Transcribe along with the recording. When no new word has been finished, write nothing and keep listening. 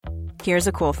Here's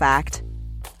a cool fact.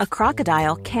 A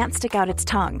crocodile can't stick out its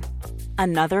tongue.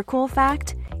 Another cool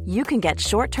fact, you can get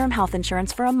short-term health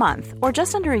insurance for a month or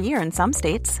just under a year in some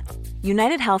states.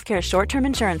 United Healthcare short-term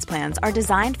insurance plans are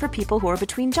designed for people who are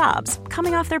between jobs,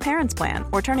 coming off their parents' plan,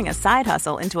 or turning a side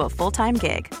hustle into a full-time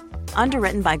gig.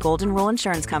 Underwritten by Golden Rule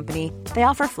Insurance Company, they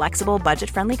offer flexible,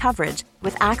 budget-friendly coverage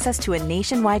with access to a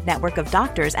nationwide network of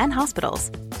doctors and hospitals.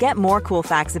 Get more cool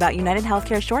facts about United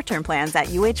Healthcare short-term plans at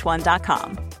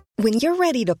uh1.com. When you're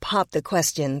ready to pop the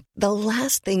question, the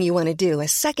last thing you want to do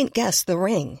is second-guess the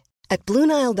ring. At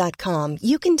BlueNile.com,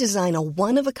 you can design a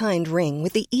one-of-a-kind ring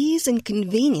with the ease and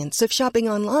convenience of shopping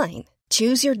online.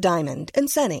 Choose your diamond and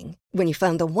setting. When you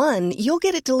find the one, you'll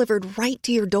get it delivered right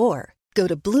to your door. Go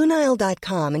to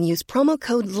BlueNile.com and use promo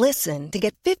code LISTEN to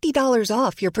get $50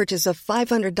 off your purchase of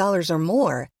 $500 or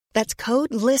more. That's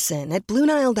code LISTEN at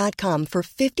BlueNile.com for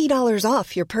 $50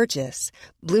 off your purchase.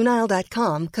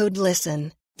 BlueNile.com, code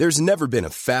LISTEN. There's never been a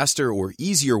faster or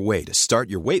easier way to start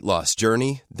your weight loss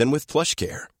journey than with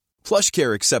PlushCare.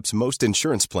 PlushCare accepts most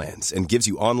insurance plans and gives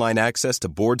you online access to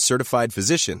board-certified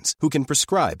physicians who can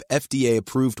prescribe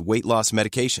FDA-approved weight loss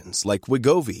medications like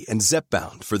Wegovy and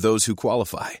Zepbound for those who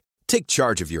qualify. Take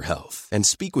charge of your health and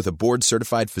speak with a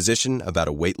board-certified physician about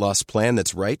a weight loss plan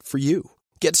that's right for you.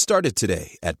 Get started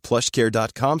today at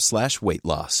plushcare.com/weight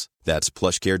loss. That's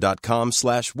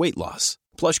plushcare.com/weight loss.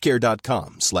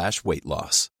 plushcare.com/weight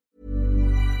loss.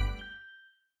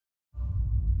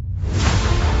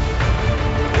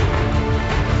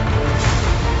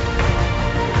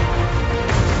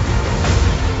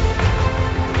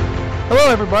 Hello,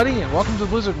 everybody, and welcome to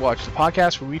Blizzard Watch, the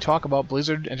podcast where we talk about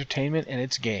Blizzard Entertainment and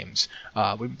its games.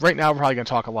 Right now, we're probably going to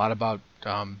talk a lot about,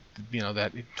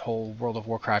 that whole World of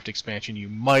Warcraft expansion you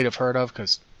might have heard of,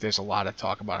 because there's a lot to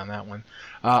talk about on that one.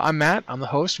 I'm Matt. I'm the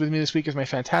host. With me this week is my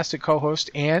fantastic co-host,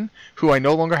 Anne, who I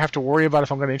no longer have to worry about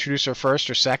if I'm going to introduce her first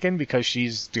or second, because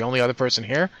she's the only other person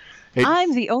here.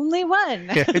 I'm the only one.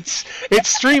 It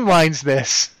streamlines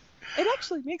this. It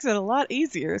actually makes it a lot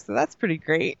easier, so that's pretty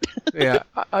great. Yeah.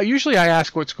 Usually I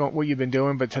ask what you've been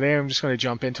doing, but today I'm just going to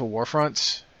jump into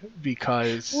Warfronts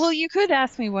because... Well, you could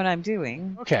ask me what I'm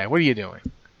doing. Okay, what are you doing?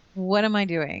 What am I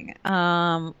doing?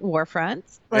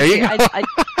 Warfronts. There you go.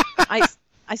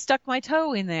 I stuck my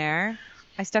toe in there.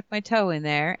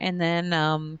 And then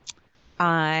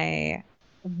I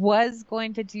was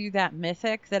going to do that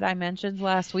mythic that I mentioned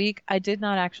last week. I did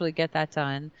not actually get that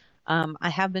done. I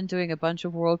have been doing a bunch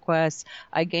of world quests.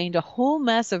 I gained a whole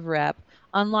mess of rep,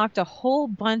 unlocked a whole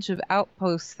bunch of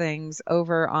outpost things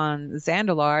over on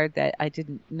Zandalar that I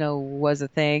didn't know was a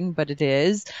thing, but it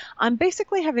is. I'm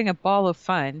basically having a ball of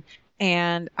fun,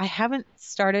 and I haven't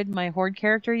started my Horde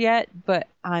character yet, but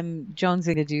I'm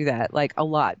jonesing to do that, like, a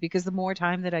lot, because the more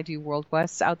time that I do world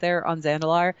quests out there on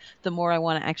Zandalar, the more I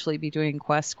want to actually be doing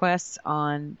quests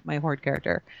on my Horde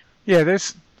character. Yeah,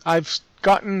 I've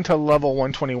gotten to level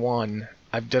 121.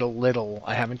 I've did a little.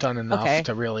 I haven't done enough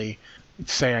to really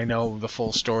say I know the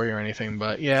full story or anything.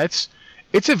 But yeah,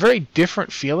 it's a very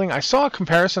different feeling. I saw a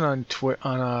comparison on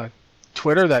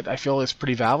Twitter that I feel is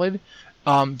pretty valid.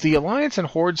 The Alliance and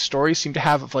Horde stories seem to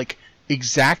have like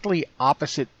exactly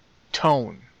opposite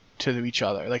tone to each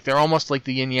other. Like they're almost like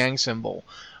the yin yang symbol.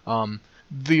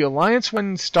 The Alliance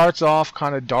one starts off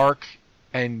kind of dark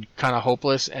and kind of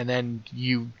hopeless, and then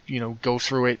you go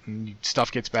through it and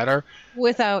stuff gets better.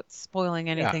 Without spoiling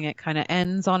anything, It kind of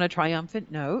ends on a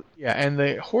triumphant note. Yeah, and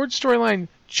the Horde storyline,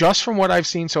 just from what I've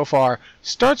seen so far,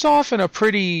 starts off in a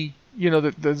pretty,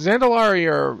 the Zandalari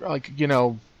are like,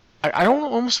 I don't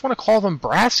almost want to call them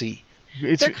brassy.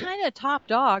 They're kind of top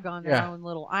dog on their own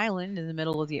little island in the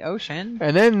middle of the ocean.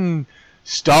 And then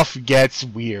stuff gets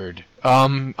weird.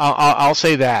 I'll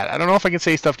say that. I don't know if I can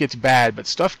say stuff gets bad, but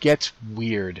stuff gets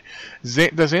weird. The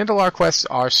Zandalar quests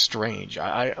are strange.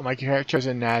 My character's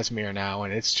in Nazmir now,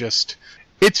 and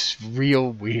it's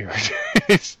real weird.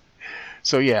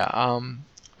 So yeah,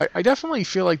 I definitely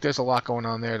feel like there's a lot going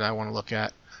on there that I want to look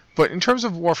at. But in terms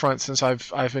of Warfront, since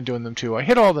I've been doing them too, I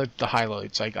hit all the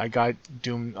highlights. I got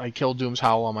Doom. I killed Doom's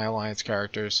Howl on my Alliance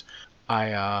characters.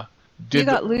 You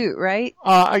got loot, right?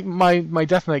 My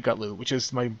Death Knight got loot, which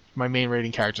is my main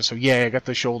raiding character. So yeah, I got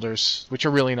the shoulders, which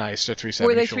are really nice. They're 370.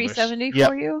 Were they shoulders. 370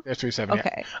 for you? They're 370.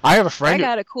 Okay. Yeah. I have a friend. I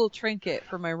got a cool trinket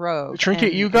for my rogue. The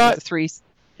trinket you got?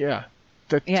 Yeah.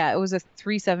 It was a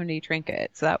 370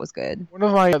 trinket, so that was good. One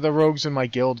of the rogues in my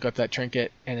guild got that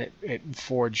trinket, and it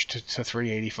forged to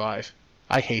 385.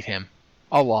 I hate him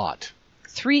a lot.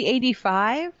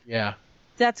 385? Yeah.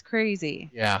 That's crazy.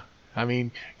 Yeah. I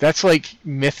mean, that's like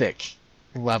mythic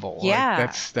level. Yeah.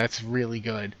 Like, that's really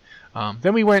good.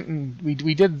 Then we went and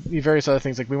we did various other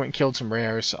things. Like we went and killed some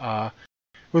rares.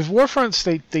 With Warfronts,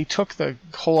 they took the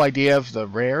whole idea of the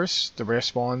rares, the rare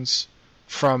spawns,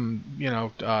 from,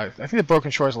 I think the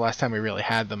Broken Shore is the last time we really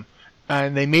had them,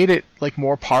 and they made it like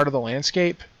more part of the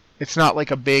landscape. It's not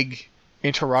like a big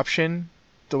interruption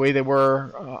the way they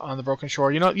were on the Broken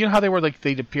Shore. You know how they were, like,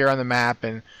 they'd appear on the map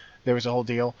and there was a whole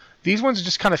deal. These ones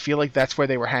just kind of feel like that's where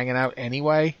they were hanging out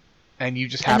anyway, and you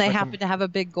just happen to have a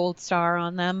big gold star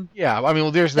on them. Yeah, I mean,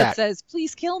 well, there's that says,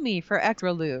 "Please kill me for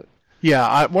extra loot."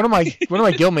 Yeah, one of my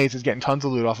guildmates is getting tons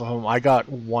of loot off of him. I got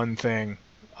one thing,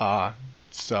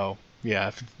 so yeah,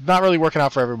 it's not really working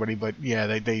out for everybody. But yeah,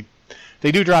 they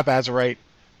do drop Azurite.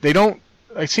 They don't.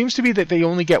 It seems to be that they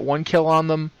only get one kill on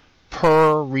them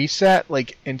per reset,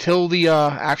 like until the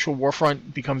actual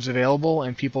Warfront becomes available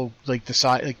and people like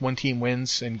decide, like one team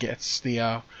wins and gets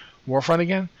the Warfront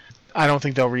again. I don't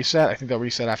think they'll reset. I think they'll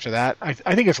reset after that. I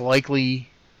think it's likely.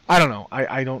 I don't know.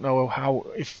 I don't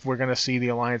know if we're going to see the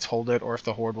Alliance hold it or if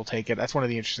the Horde will take it. That's one of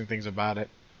the interesting things about it.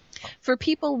 For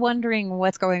people wondering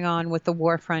what's going on with the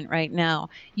Warfront right now,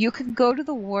 you can go to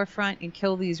the Warfront and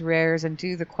kill these rares and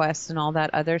do the quests and all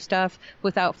that other stuff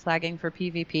without flagging for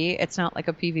PvP. It's not like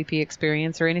a PvP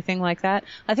experience or anything like that.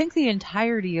 I think the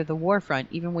entirety of the Warfront,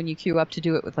 even when you queue up to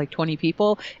do it with like 20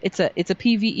 people, it's a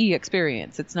PvE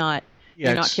experience. It's not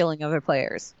you're not killing other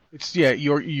players. It's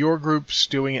your group's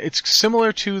doing it. It's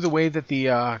similar to the way that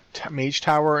the Mage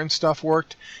Tower and stuff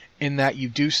worked, in that you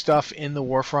do stuff in the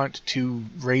Warfront to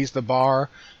raise the bar.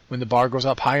 When the bar goes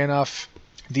up high enough,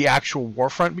 the actual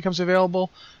Warfront becomes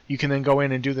available. You can then go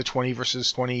in and do the 20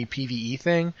 versus 20 PvE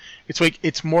thing.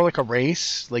 It's more like a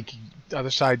race, like the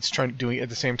other side's doing it at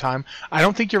the same time. I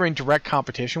don't think you're in direct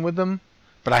competition with them,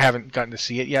 but I haven't gotten to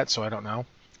see it yet, so I don't know.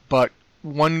 But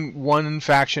one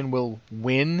faction will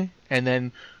win, and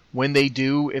then when they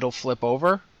do, it'll flip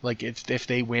over. Like if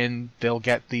they win, they'll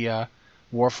get the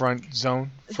Warfront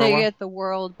zone. They get the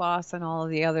world boss and all of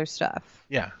the other stuff.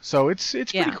 Yeah, so it's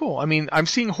pretty cool. I mean, I'm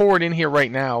seeing Horde in here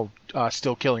right now,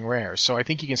 still killing rares. So I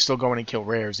think you can still go in and kill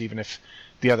rares even if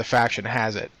the other faction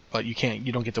has it, but you can't.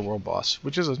 You don't get the world boss,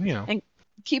 which is And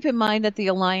keep in mind that the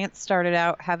Alliance started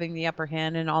out having the upper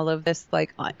hand in all of this,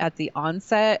 like at the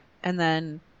onset, and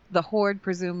then the Horde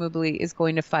presumably is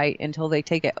going to fight until they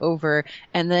take it over,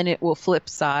 and then it will flip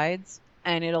sides,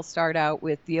 and it'll start out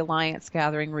with the Alliance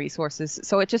gathering resources.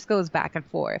 So it just goes back and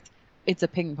forth. It's a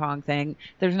ping pong thing.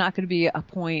 There's not going to be a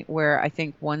point where I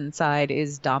think one side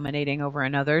is dominating over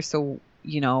another. So,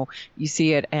 you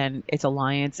see it and it's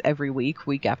Alliance every week,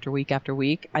 week after week after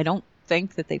week. I don't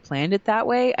think that they planned it that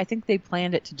way. I think they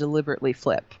planned it to deliberately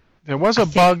flip. There was a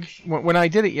bug. When I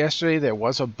did it yesterday, there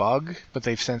was a bug, but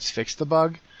they've since fixed the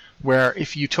bug, where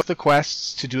if you took the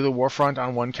quests to do the Warfront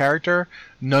on one character,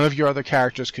 none of your other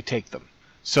characters could take them.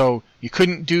 So you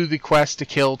couldn't do the quest to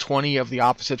kill 20 of the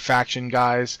opposite faction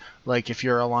guys. Like if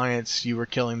you're Alliance, you were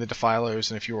killing the Defilers,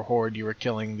 and if you were Horde, you were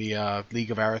killing the League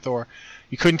of Arathor.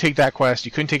 You couldn't take that quest.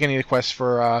 You couldn't take any of the quests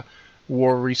for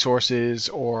war resources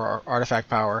or artifact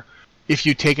power. If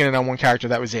you'd taken it on one character,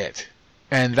 that was it.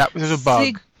 And that was a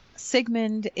bug.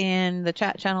 Sigmund in the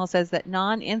chat channel says that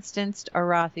non-instanced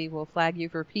Arathi will flag you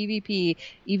for PvP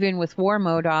even with war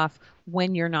mode off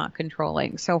when you're not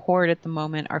controlling. So Horde at the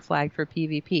moment are flagged for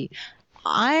PvP.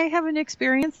 I haven't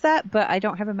experienced that, but I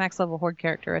don't have a max level Horde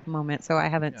character at the moment, so I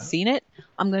haven't seen it.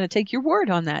 I'm going to take your word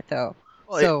on that, though.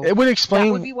 Well, so it would explain.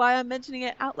 That would be why I'm mentioning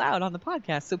it out loud on the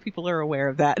podcast, so people are aware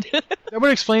of that. That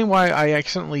would explain why I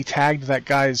accidentally tagged that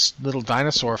guy's little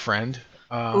dinosaur friend.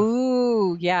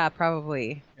 Ooh, yeah,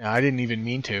 probably. Yeah, I didn't even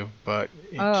mean to, but...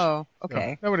 Oh,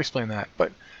 okay. That would explain that.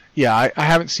 But, yeah, I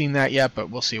haven't seen that yet, but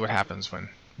we'll see what happens when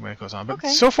it goes on. But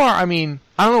so far, I mean,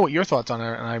 I don't know what your thoughts on it,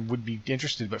 and I would be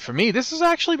interested, but for me, this has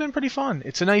actually been pretty fun.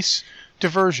 It's a nice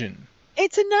diversion.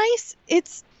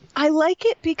 I like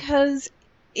it because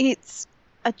it's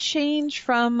a change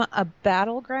from a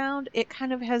battleground. It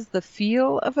kind of has the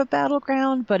feel of a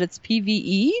battleground, but it's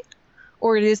PvE.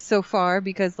 Or it is so far,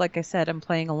 because like I said, I'm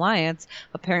playing Alliance.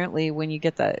 Apparently when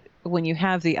you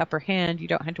have the upper hand, you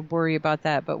don't have to worry about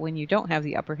that. But when you don't have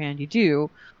the upper hand, you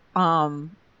do. I'm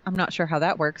not sure how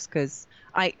that works, because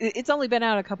it's only been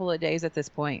out a couple of days at this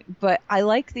point. But I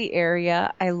like the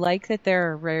area. I like that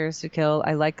there are rares to kill.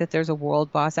 I like that there's a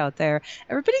world boss out there.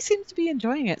 Everybody seems to be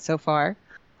enjoying it so far.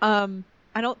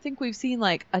 I don't think we've seen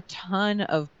like a ton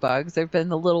of bugs. There have been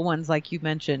the little ones like you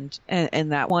mentioned,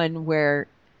 and that one where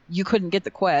you couldn't get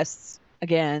the quests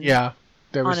again. Yeah,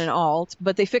 on an alt,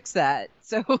 but they fixed that.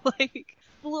 So like,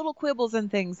 little quibbles and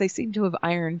things, they seem to have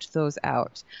ironed those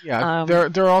out. Yeah,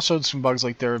 there are also some bugs,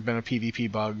 like there have been a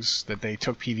PvP bugs that they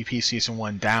took PvP Season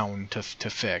 1 down to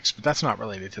fix, but that's not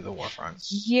related to the Warfronts.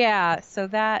 Yeah, so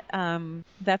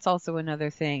that's also another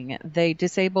thing. They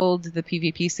disabled the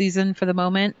PvP season for the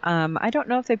moment. I don't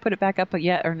know if they put it back up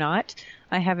yet or not.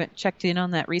 I haven't checked in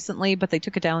on that recently, but they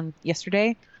took it down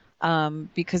yesterday.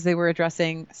 Because they were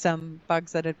addressing some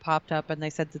bugs that had popped up, and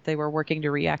they said that they were working to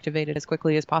reactivate it as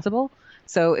quickly as possible.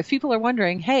 So if people are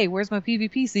wondering, hey, where's my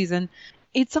PvP season?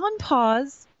 It's on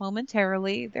pause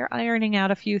momentarily. They're ironing out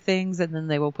a few things, and then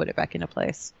they will put it back into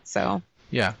place. So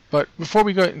yeah, but before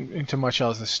we go into much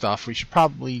else of this stuff, we should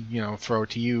probably, throw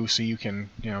it to you so you can,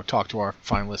 talk to our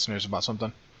fine listeners about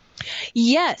something.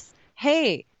 Yes.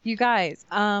 Hey, you guys,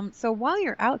 so while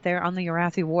you're out there on the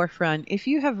Arathi Warfront, if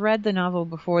you have read the novel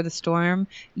Before the Storm,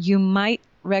 you might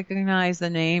recognize the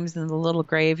names in the little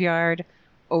graveyard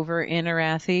over in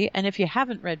Arathi. And if you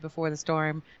haven't read Before the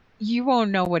Storm, you won't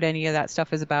know what any of that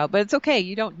stuff is about. But it's okay,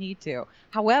 you don't need to.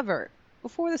 However,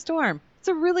 Before the Storm, it's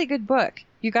a really good book.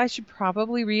 You guys should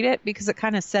probably read it because it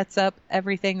kind of sets up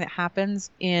everything that happens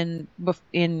in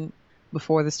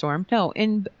Before the Storm. No,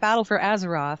 in Battle for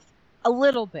Azeroth a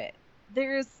little bit.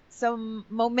 There's some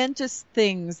momentous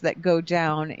things that go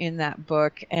down in that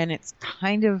book, and it's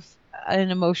kind of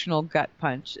an emotional gut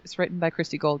punch. It's written by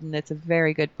Christy Golden. It's a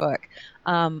very good book.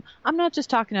 I'm not just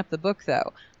talking up the book,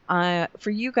 though. For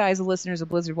you guys, the listeners of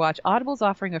Blizzard Watch, Audible's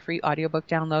offering a free audiobook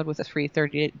download with a free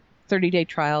 30-day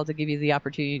trial to give you the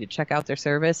opportunity to check out their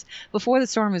service. Before the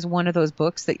Storm is one of those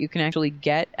books that you can actually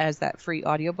get as that free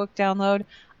audiobook download.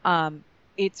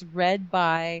 It's read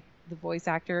by the voice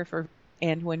actor for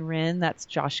Anduin Wrynn, that's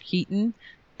Josh Keaton.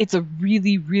 It's a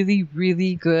really, really,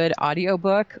 really good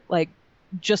audiobook, like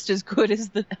just as good as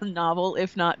the novel,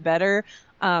 if not better,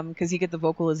 because you get the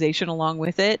vocalization along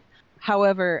with it.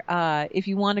 However, if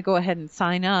you want to go ahead and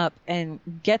sign up and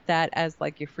get that as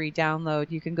like your free download,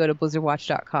 you can go to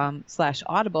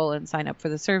blizzardwatch.com/audible and sign up for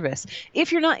the service.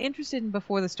 If you're not interested in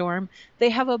Before the Storm, they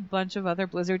have a bunch of other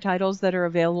Blizzard titles that are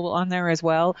available on there as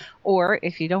well. Or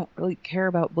if you don't really care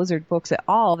about Blizzard books at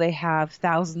all, they have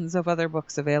thousands of other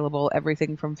books available,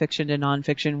 everything from fiction to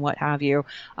nonfiction, what have you.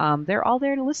 They're all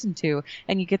there to listen to,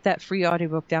 and you get that free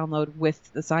audiobook download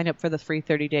with the sign up for the free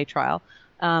 30-day trial.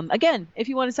 Again, if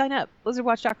you want to sign up,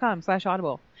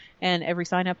 blizzardwatch.com/audible. And every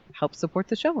sign up helps support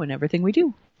the show and everything we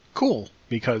do. Cool,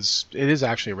 because it is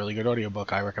actually a really good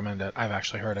audiobook. I recommend it. I've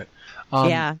actually heard it.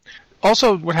 Yeah.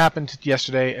 Also, what happened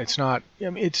yesterday,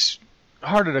 it's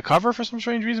harder to cover for some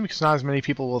strange reason because not as many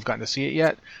people will have gotten to see it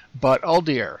yet, but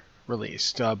Uldir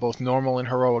released. Both normal and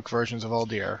heroic versions of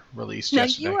Uldir released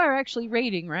yesterday. Now, you are actually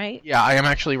raiding, right? Yeah, I am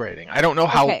actually raiding. I don't know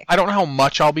how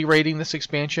much I'll be raiding this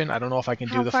expansion. I don't know if I can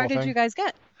do the full thing. How far did you guys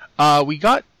get? We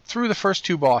got through the first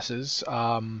two bosses,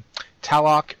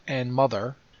 Talok and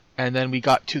Mother, and then we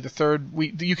got to the third.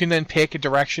 You can then pick a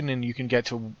direction, and you can get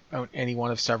to any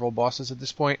one of several bosses at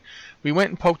this point. We went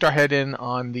and poked our head in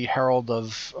on the Herald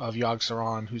of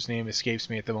Yogg-Saron, whose name escapes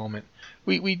me at the moment.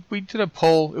 We did a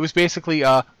poll. It was basically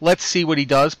let's see what he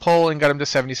does poll, and got him to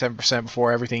 77%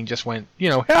 before everything just went,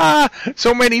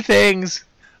 so many things.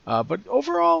 But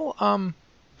overall,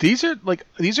 these are going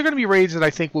to be raids that I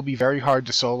think will be very hard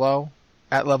to solo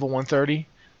at level 130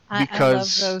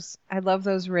 because I love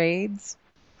those raids.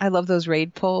 I love those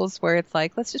raid pulls where it's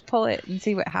like, let's just pull it and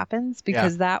see what happens,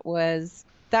 because that was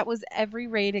every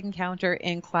raid encounter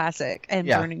in Classic and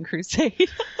Burning Crusade.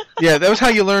 Yeah, that was how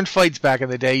you learned fights back in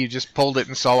the day. You just pulled it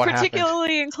and saw what happened.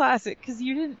 Particularly in Classic, because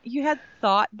you had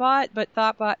Thoughtbot, but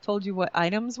Thoughtbot told you what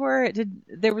items were.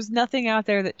 There was nothing out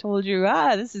there that told you,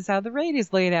 this is how the raid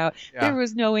is laid out. Yeah. There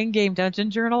was no in-game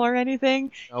dungeon journal or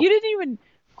anything. Nope. You didn't even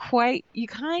you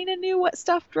kind of knew what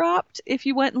stuff dropped if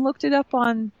you went and looked it up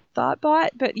on Thoughtbot,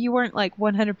 but you weren't like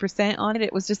 100% on it.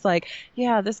 It was just like,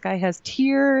 this guy has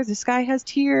tier, this guy has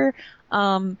tier,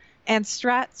 and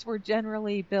strats were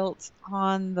generally built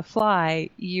on the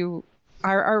fly.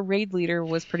 Our raid leader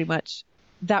was pretty much,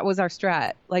 that was our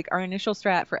strat. Like our initial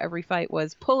strat for every fight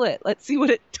was pull it, let's see what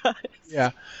it does.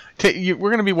 Yeah, we're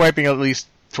going to be wiping at least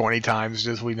 20 times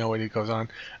as we know what it goes on.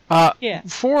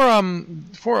 For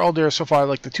Uldir so far,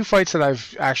 like the two fights that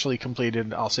I've actually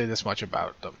completed, I'll say this much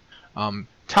about them.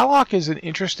 Talok is an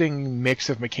interesting mix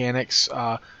of mechanics.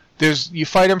 You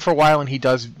fight him for a while, and he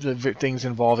does the things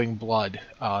involving blood.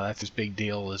 That's his big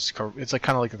deal. It's like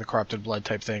kind of like the corrupted blood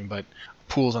type thing, but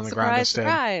pools on the ground instead.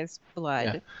 Surprise, blood.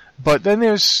 Yeah. But then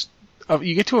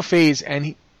you get to a phase,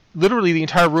 and literally the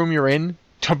entire room you're in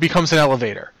becomes an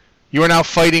elevator. You are now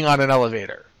fighting on an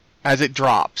elevator. as it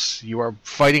drops. You are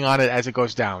fighting on it as it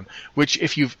goes down. Which,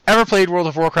 if you've ever played World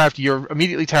of Warcraft, you're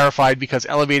immediately terrified because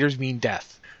elevators mean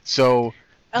death. So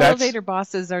elevator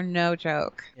bosses are no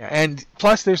joke. Yeah, and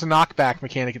plus there's a knockback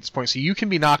mechanic at this point, so you can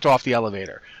be knocked off the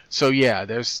elevator. So yeah,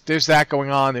 there's that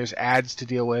going on. There's ads to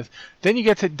deal with. Then you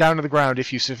get down to the ground.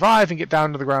 If you survive and get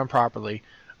down to the ground properly,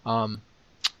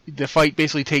 the fight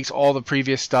basically takes all the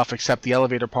previous stuff except the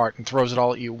elevator part and throws it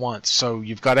all at you once. So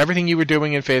you've got everything you were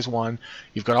doing in Phase 1,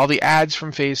 you've got all the ads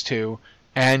from Phase 2,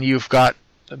 and you've got,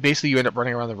 basically you end up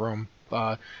running around the room.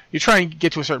 You try and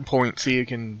get to a certain point so you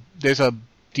can, there's a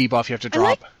debuff you have to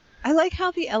drop. I like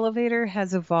how the elevator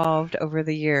has evolved over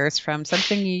the years from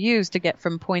something you use to get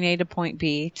from point A to point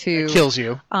B to... It kills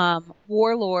you.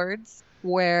 Warlords,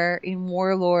 where in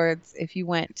Warlords, if you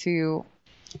went to...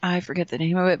 I forget the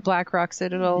name of it. Blackrock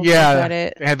Citadel. Yeah,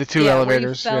 it had the two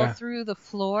elevators. Where you fell through the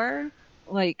floor.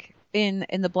 Like in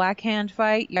the Black Hand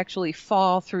fight, you actually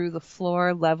fall through the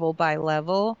floor level by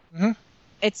level. Mm-hmm.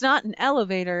 It's not an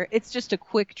elevator. It's just a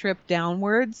quick trip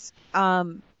downwards.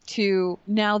 To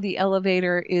now the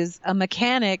elevator is a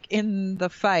mechanic in the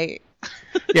fight.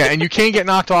 Yeah, and you can get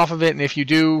knocked off of it, and if you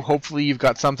do, hopefully you've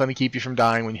got something to keep you from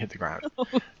dying when you hit the ground. Oh,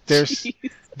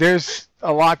 there's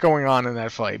a lot going on in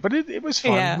that fight, but it was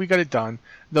fun. Yeah. We got it done.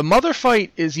 The Mother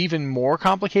fight is even more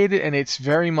complicated, and it's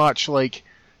very much like...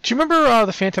 Do you remember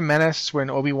the Phantom Menace when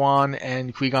Obi-Wan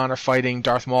and Qui-Gon are fighting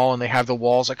Darth Maul and they have the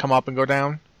walls that come up and go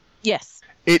down? Yes.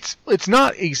 It's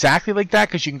not exactly like that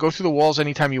because you can go through the walls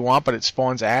anytime you want, but it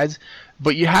spawns ads.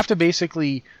 But you have to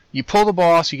basically... You pull the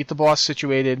boss, you get the boss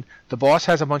situated. The boss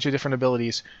has a bunch of different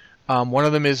abilities. One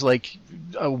of them is like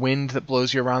a wind that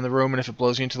blows you around the room, and if it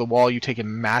blows you into the wall, you take a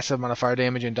massive amount of fire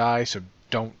damage and die, so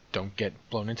don't get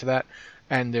blown into that.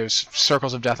 And there's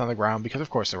circles of death on the ground, because of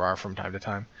course there are from time to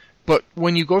time. But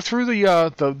when you go through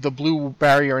the blue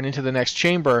barrier and into the next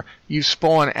chamber, you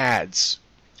spawn ads.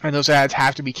 And those ads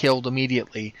have to be killed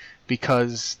immediately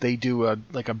because they do a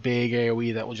big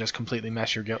AoE that will just completely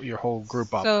mess your whole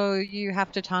group up. So you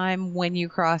have to time when you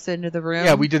cross into the room?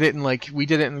 Yeah, we did it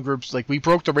in groups. Like, we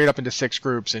broke the raid up into 6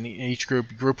 groups, and in each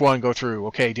group 1, go through.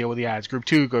 Okay, deal with the ads. Group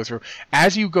 2, go through.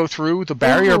 As you go through, the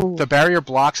barrier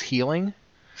blocks healing.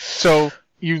 So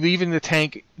you leave in the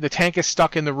tank. The tank is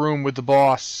stuck in the room with the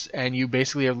boss, and you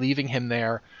basically are leaving him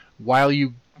there while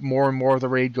more and more of the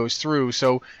raid goes through.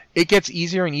 So it gets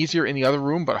easier and easier in the other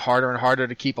room, but harder and harder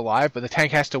to keep alive. But the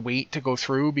tank has to wait to go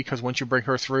through, because once you bring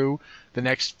her through, the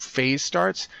next phase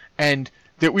starts. And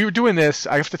we were doing this.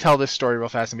 I have to tell this story real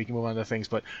fast and we can move on to things.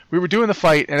 But we were doing the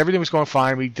fight and everything was going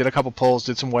fine. We did a couple pulls,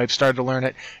 did some wipes, started to learn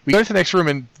it. We got into the next room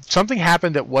and something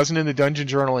happened that wasn't in the dungeon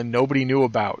journal and nobody knew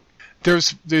about.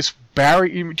 There's this barrier.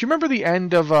 Do you remember the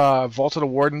end of Vault of the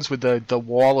Wardens with the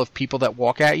wall of people that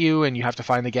walk at you and you have to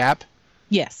find the gap?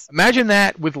 Yes. Imagine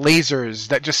that with lasers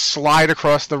that just slide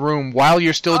across the room while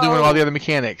you're still doing all the other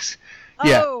mechanics.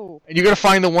 Yeah. Oh. And you got to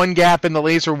find the one gap in the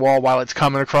laser wall while it's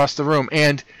coming across the room.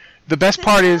 And the best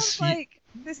part is...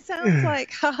 This sounds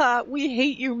like, haha, we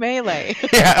hate you, Melee.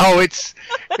 Yeah,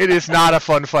 it is not a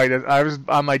fun fight. I was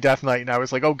on my death knight, and I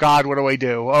was like, oh God, what do I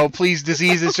do? Oh, please,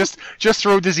 diseases, just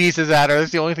throw diseases at her.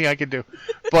 That's the only thing I can do.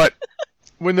 But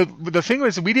when the thing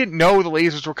was, we didn't know the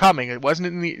lasers were coming. It wasn't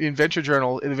in the Adventure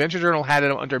Journal. The Adventure Journal had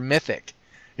it under Mythic.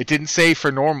 It didn't say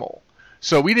for normal.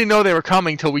 So we didn't know they were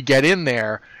coming till we get in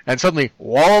there, and suddenly,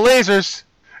 wall of lasers.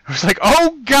 It was like,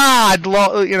 oh God!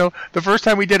 The first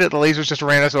time we did it, the lasers just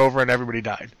ran us over and everybody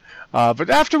died. But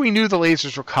after we knew the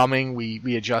lasers were coming,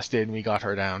 we adjusted and we got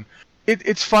her down.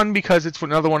 It's fun because it's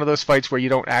another one of those fights where you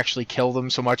don't actually kill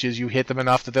them so much as you hit them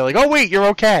enough that they're like, oh wait, you're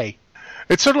okay.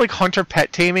 It's sort of like hunter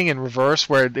pet taming in reverse,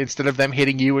 where instead of them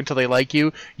hitting you until they like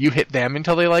you, you hit them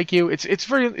until they like you. It's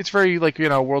very like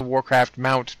World of Warcraft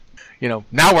mount.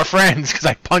 Now we're friends because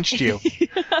I punched you.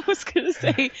 I was going to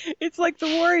say, it's like the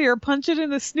warrior, punch it in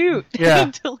the snoot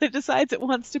until it decides it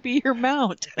wants to be your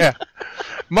mount. Yeah.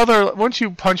 Mother, once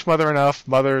you punch Mother enough,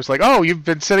 Mother's like, oh, you've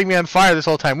been setting me on fire this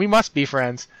whole time. We must be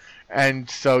friends. And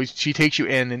so she takes you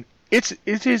in, and it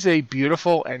is a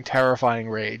beautiful and terrifying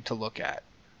raid to look at.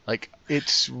 Like,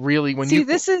 it's really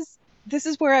This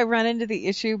is where I run into the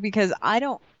issue because I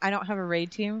don't have a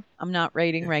raid team. I'm not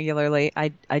raiding regularly.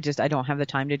 I don't have the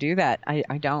time to do that.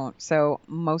 I don't. So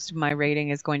most of my raiding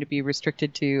is going to be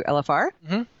restricted to LFR.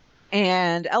 Mm-hmm.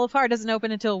 And LFR doesn't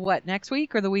open until what, next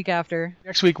week or the week after?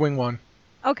 Next week, Wing 1.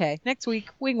 Okay, next week,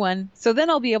 Wing 1. So then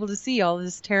I'll be able to see all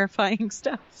this terrifying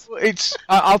stuff.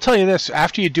 I'll tell you this,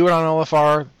 after you do it on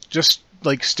LFR, just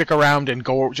stick around and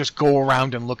go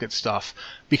around and look at stuff,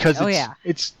 because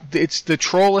it's the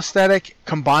troll aesthetic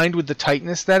combined with the Titan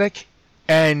aesthetic,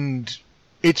 and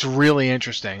It's really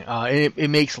interesting. It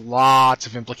makes lots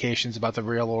of implications about the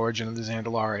real origin of the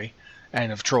Zandalari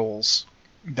and of trolls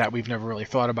that we've never really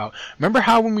thought about. Remember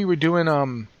how when we were doing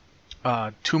Tuma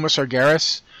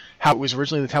Sargeras, how it was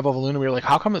originally the Temple of Eluna, we were like,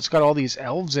 how come it's got all these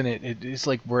elves in it? It's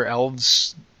like we're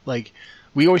elves, like,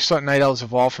 we always thought night elves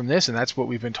evolved from this, and that's what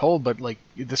we've been told, but like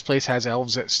this place has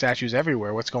elves statues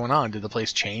everywhere. What's going on? Did the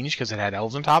place change because it had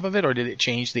elves on top of it, or did it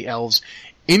change the elves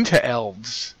into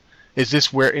elves? Is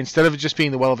this where, instead of just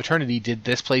being the Well of Eternity, did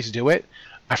this place do it?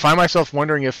 I find myself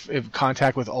wondering if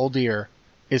contact with Uldir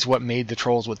is what made the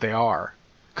trolls what they are.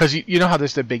 Because you know how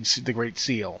there's the Great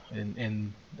Seal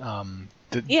in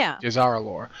the Jazara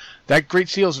lore. That Great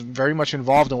Seal is very much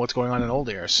involved in what's going on in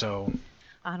Uldir, so...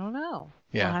 I don't know.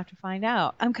 Yeah. We'll have to find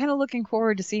out. I'm kind of looking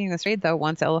forward to seeing this raid, though,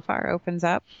 once Elefar opens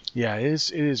up. Yeah,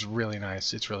 it is really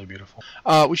nice. It's really beautiful.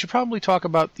 We should probably talk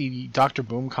about the Dr.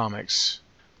 Boom comics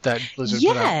that Blizzard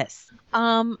put out. Yes.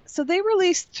 So they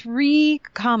released 3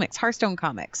 comics, Hearthstone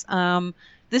comics.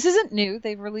 This isn't new.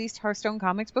 They've released Hearthstone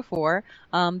comics before.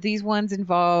 These ones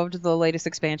involved the latest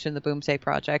expansion, the Boomsday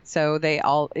Project. So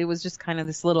it was just kind of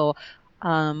this little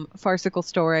farcical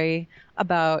story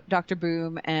about Dr.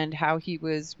 Boom and how he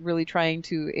was really trying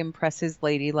to impress his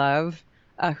lady love,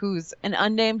 who's an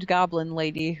unnamed goblin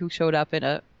lady who showed up in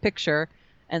a picture.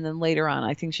 And then later on,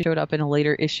 I think she showed up in a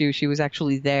later issue. She was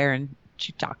actually there and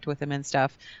she talked with him and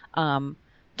stuff.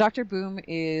 Dr. Boom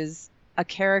is a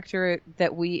character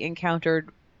that we encountered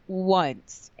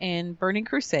once in Burning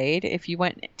Crusade. If you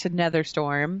went to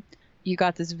Netherstorm, you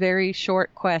got this very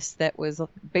short quest that was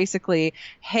basically,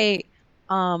 hey,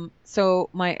 so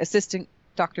my assistant,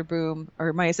 Dr. Boom,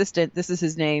 or my assistant, this is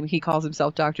his name. He calls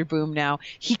himself Dr. Boom now.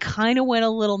 He kind of went a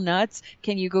little nuts.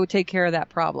 Can you go take care of that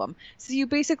problem? So you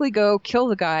basically go kill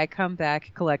the guy, come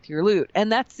back, collect your loot. And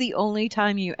that's the only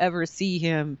time you ever see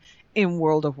him in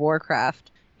World of Warcraft.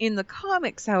 In the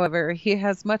comics, however, he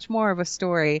has much more of a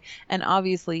story. And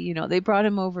obviously, they brought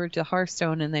him over to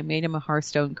Hearthstone and they made him a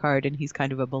Hearthstone card, and he's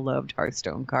kind of a beloved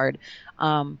Hearthstone card.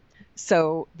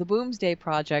 So the Boomsday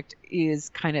Project is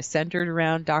kind of centered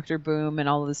around Dr. Boom and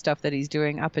all of the stuff that he's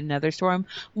doing up in Netherstorm.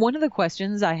 One of the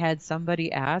questions I had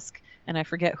somebody ask, and I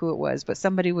forget who it was, but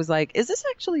somebody was like, is this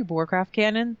actually Warcraft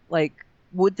canon? Like,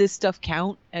 would this stuff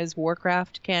count as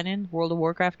Warcraft canon, World of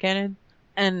Warcraft canon?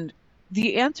 And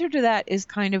the answer to that is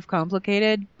kind of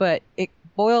complicated, but it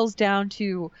boils down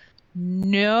to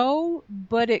no,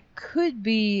 but it could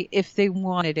be if they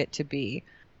wanted it to be.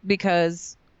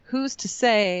 Because who's to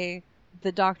say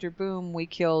the Dr. Boom we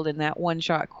killed in that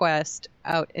one-shot quest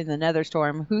out in the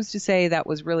Netherstorm, who's to say that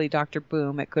was really Dr.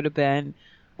 Boom? It could have been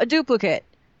a duplicate.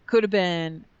 Could have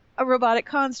been a robotic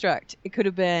construct. It could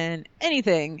have been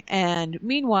anything. And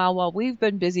meanwhile, while we've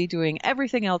been busy doing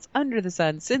everything else under the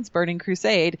sun since Burning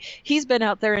Crusade, he's been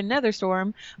out there in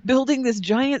Netherstorm building this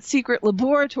giant secret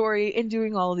laboratory and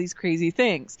doing all of these crazy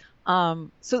things.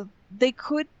 So they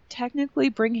could technically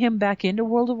bring him back into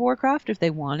World of Warcraft if they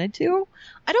wanted to.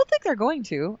 I don't think they're going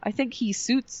to. I think he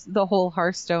suits the whole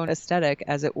Hearthstone aesthetic,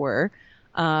 as it were.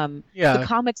 The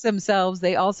comics themselves,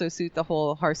 they also suit the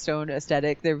whole Hearthstone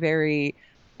aesthetic. They're very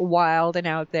wild and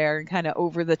out there and kind of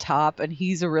over the top, and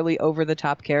he's a really over the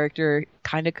top character,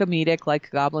 kind of comedic like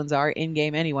goblins are in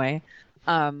game anyway.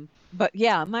 But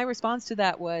yeah, my response to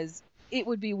that was, it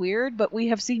would be weird, but we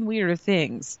have seen weirder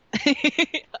things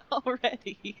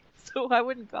already. So I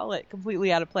wouldn't call it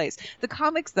completely out of place. The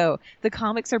comics, though,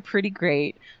 are pretty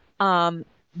great. The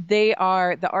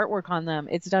artwork on them,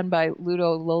 it's done by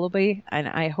Ludo Lullaby, and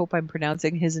I hope I'm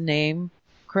pronouncing his name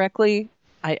correctly.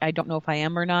 I don't know if I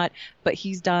am or not, but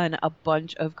he's done a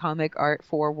bunch of comic art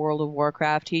for World of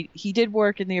Warcraft. He did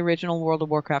work in the original World of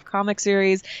Warcraft comic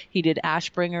series. He did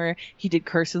Ashbringer. He did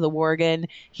Curse of the Worgen.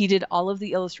 He did all of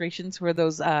the illustrations for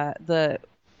those the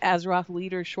Azeroth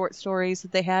Leader short stories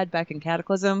that they had back in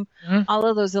Cataclysm. Mm-hmm. All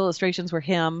of those illustrations were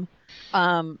him.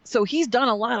 So he's done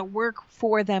a lot of work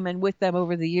for them and with them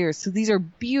over the years. So these are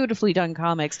beautifully done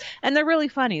comics, and they're really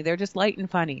funny. They're just light and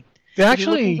funny. If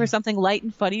you're looking for something light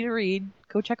and funny to read,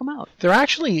 go check them out. They're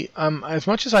actually, as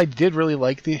much as I did really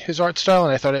like his art style,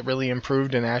 and I thought it really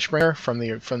improved in Ashbringer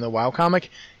from the WoW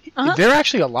comic, they're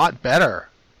actually a lot better.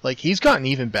 Like, he's gotten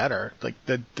even better. Like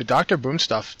the Dr. Boom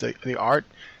stuff, the art,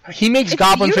 he makes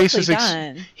goblin faces.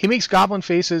 He makes goblin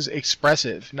faces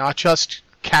expressive, not just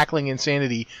cackling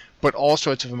insanity, but all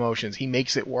sorts of emotions. He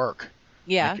makes it work.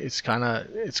 Yeah, like, it's kind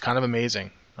of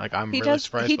amazing. Like, I'm really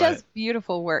surprised by it. He does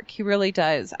beautiful work. He really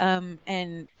does.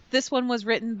 And this one was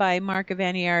written by Mark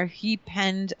Evanier. He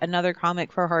penned another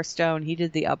comic for Hearthstone. He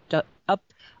did the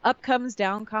Up Comes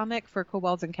Down comic for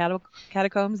Kobolds and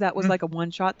Catacombs. That was like a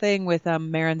one-shot thing with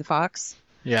Maren the Fox.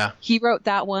 Yeah. He wrote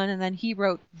that one, and then he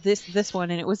wrote this one,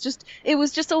 and it was just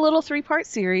a little 3-part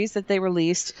series that they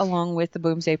released along with the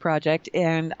Boomsday Project,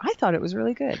 and I thought it was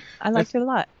really good. I liked it a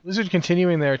lot. Blizzard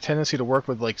continuing their tendency to work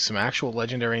with like some actual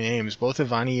legendary names, both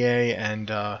Ivanier and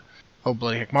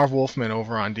Marv Wolfman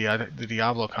over on the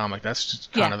Diablo comic. That's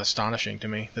just kind of astonishing to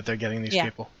me that they're getting these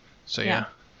people. So yeah.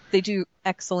 They do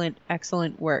excellent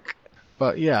work.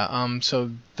 But yeah,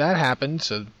 so that happened.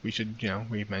 So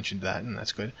we mentioned that, and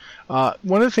that's good.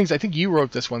 One of the things, I think you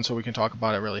wrote this one, so we can talk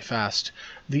about it really fast.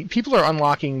 The people are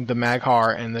unlocking the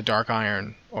Maghar and the Dark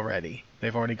Iron already.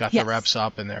 They've already got the reps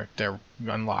up, and they're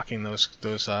unlocking those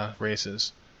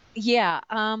races. Yeah,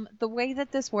 the way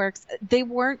that this works, they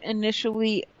weren't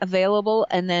initially available,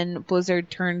 and then Blizzard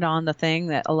turned on the thing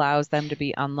that allows them to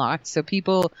be unlocked. So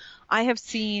I have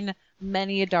seen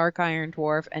many a Dark Iron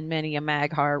Dwarf and many a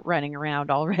Maghar running around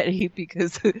already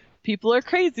because people are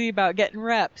crazy about getting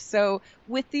reps. So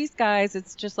with these guys,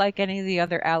 it's just like any of the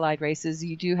other allied races.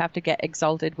 You do have to get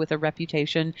exalted with a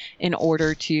reputation in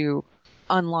order to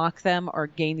unlock them or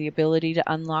gain the ability to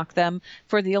unlock them.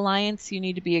 For the Alliance, you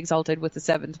need to be exalted with the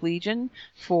 7th Legion.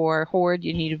 For Horde,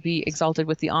 you need to be exalted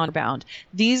with the Honorbound.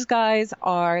 These guys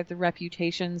are the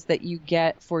reputations that you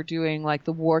get for doing like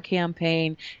the war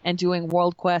campaign and doing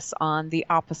world quests on the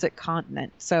opposite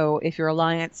continent. So if your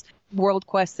Alliance world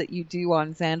quests that you do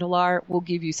on Zandalar will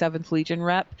give you 7th Legion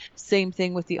rep. Same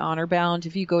thing with the Honorbound.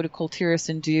 If you go to Kultiris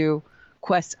and do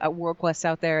world quests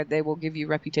out there, they will give you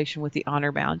reputation with the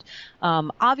Honorbound.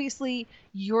 Obviously,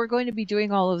 you're going to be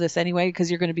doing all of this anyway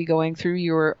because you're going to be going through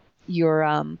your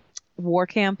war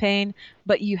campaign,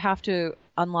 but you have to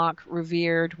unlock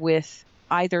Revered with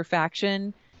either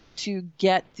faction to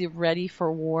get the Ready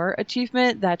for War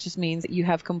achievement. That just means that you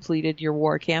have completed your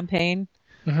war campaign.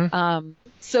 Mm-hmm.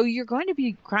 So you're going to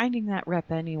be grinding that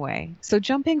rep anyway. So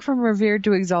jumping from Revered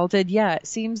to Exalted, it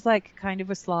seems like kind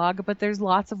of a slog, but there's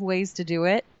lots of ways to do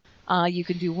it. You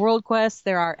can do world quests.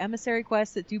 There are emissary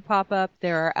quests that do pop up.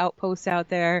 There are outposts out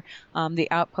there.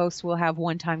 The outposts will have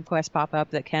one-time quests pop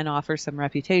up that can offer some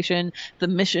reputation. The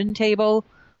mission table.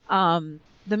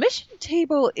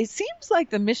 It seems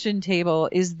like the mission table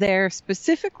is there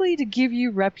specifically to give you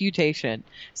reputation.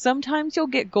 Sometimes you'll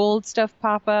get gold stuff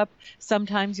pop up.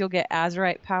 Sometimes you'll get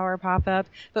Azerite power pop up.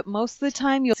 But most of the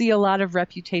time you'll see a lot of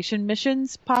reputation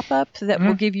missions pop up that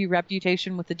will give you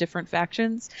reputation with the different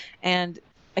factions. And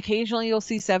occasionally you'll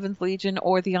see 7th Legion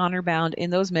or the Honorbound in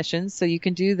those missions. So you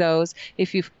can do those.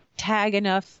 If you tag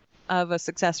enough of a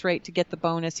success rate to get the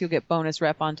bonus, you'll get bonus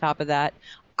rep on top of that.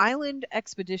 Island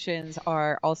expeditions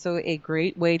are also a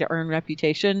great way to earn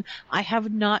reputation. I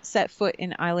have not set foot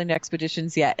in island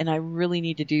expeditions yet, and I really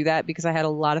need to do that because I had a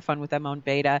lot of fun with them on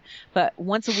beta. But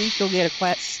once a week, you'll get a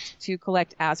quest to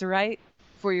collect Azerite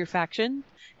for your faction.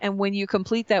 And when you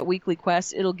complete that weekly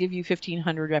quest, it'll give you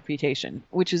 1,500 reputation,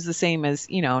 which is the same as,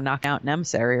 knock out an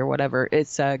emissary or whatever.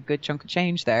 It's a good chunk of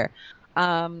change there.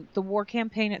 The war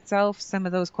campaign itself, some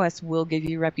of those quests will give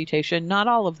you reputation. Not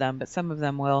all of them, but some of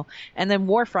them will. And then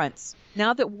Warfronts.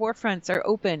 Now that Warfronts are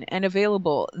open and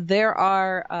available, there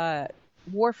are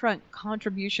Warfront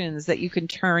contributions that you can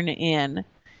turn in,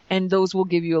 and those will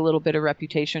give you a little bit of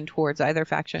reputation towards either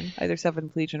faction, either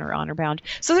 7th Legion or Honorbound.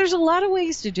 So there's a lot of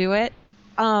ways to do it.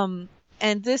 And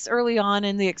this early on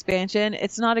in the expansion,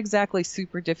 it's not exactly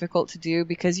super difficult to do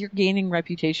because you're gaining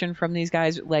reputation from these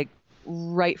guys, like,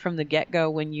 right from the get-go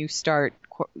when you start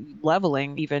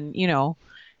leveling even,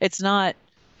 it's not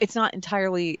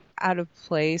entirely out of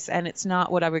place, and it's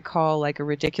not what I would call like a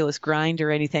ridiculous grind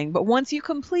or anything. But once you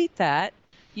complete that,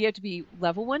 you have to be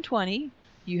level 120,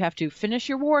 you have to finish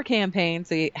your war campaign,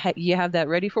 so you have that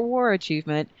Ready for War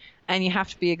achievement, and you have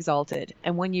to be exalted.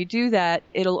 And when you do that,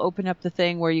 it'll open up the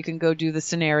thing where you can go do the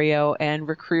scenario and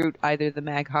recruit either the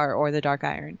Maghar or the Dark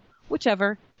Iron,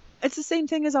 whichever. It's the same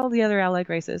thing as all the other allied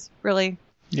races, really.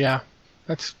 Yeah,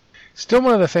 that's still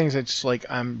one of the things that's like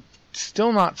I'm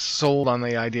still not sold on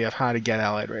the idea of how to get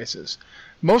allied races.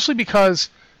 Mostly because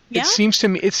it seems to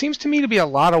me to be a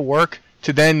lot of work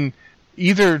to then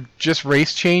either just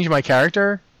race change my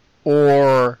character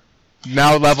or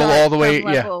now level all the way.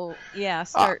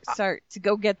 Start to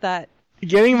go get that.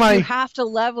 You have to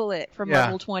level it from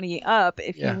level 20 up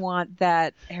if you want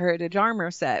that Heritage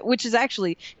Armor set, which is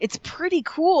actually, it's pretty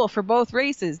cool for both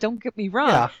races. Don't get me wrong.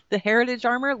 Yeah. The Heritage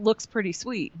Armor looks pretty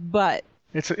sweet, but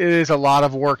it is a lot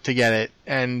of work to get it,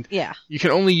 and you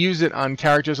can only use it on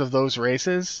characters of those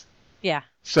races. Yeah.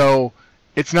 So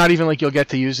it's not even like you'll get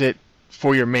to use it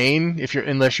for your main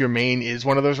unless your main is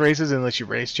one of those races, unless you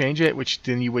race change it, which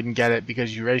then you wouldn't get it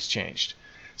because you race changed.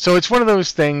 So it's one of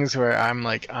those things where I'm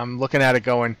looking at it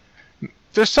going,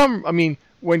 there's some,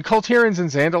 when Kultirans and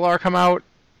Zandalar come out,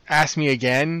 ask me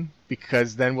again,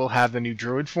 because then we'll have the new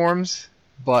druid forms.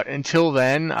 But until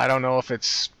then, I don't know if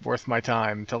it's worth my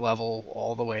time to level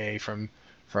all the way from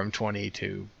 20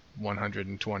 to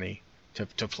 120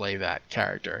 to play that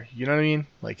character. You know what I mean?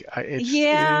 Like,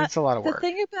 it's a lot of work.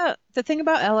 The thing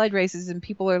about allied races, and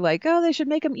people are like, oh, they should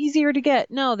make them easier to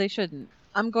get. No, they shouldn't.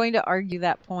 I'm going to argue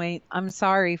that point. I'm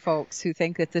sorry, folks who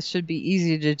think that this should be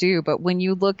easy to do, but when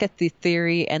you look at the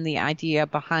theory and the idea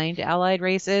behind allied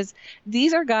races,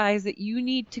 these are guys that you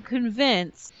need to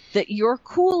convince that you're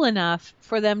cool enough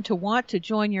for them to want to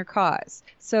join your cause.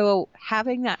 So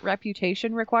having that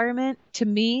reputation requirement, to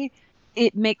me,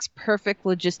 it makes perfect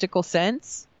logistical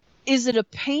sense. Is it a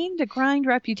pain to grind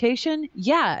reputation?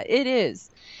 Yeah, it is.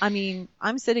 I mean,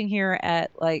 I'm sitting here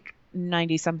at like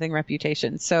 90-something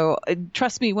reputation. So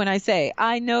trust me when I say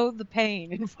I know the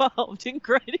pain involved in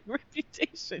grinding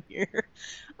reputation here.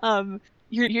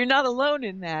 You're not alone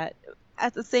in that.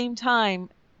 At the same time,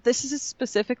 this is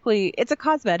specifically, it's a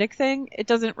cosmetic thing. It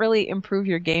doesn't really improve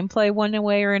your gameplay one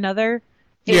way or another.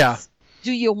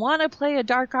 Do you want to play a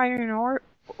Dark Iron Dwarf,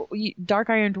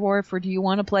 or do you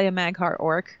want to play a Magheart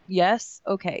Orc? Yes?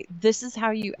 Okay. This is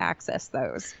how you access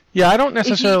those. Yeah, I don't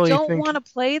necessarily think... If you don't want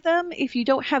to play them, if you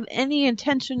don't have any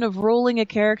intention of rolling a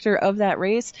character of that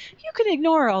race, you can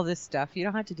ignore all this stuff. You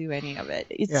don't have to do any of it.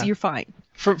 You're fine.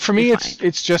 For me,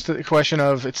 it's just a question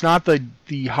of, it's not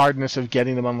the hardness of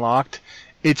getting them unlocked.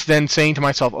 It's then saying to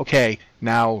myself, okay,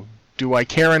 now, do I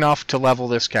care enough to level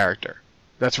this character?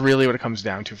 That's really what it comes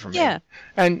down to for me. Yeah.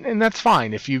 And that's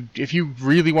fine. If you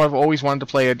really always wanted to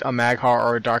play a Magheart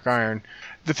or a Dark Iron,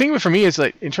 the thing for me is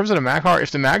that in terms of the Magheart,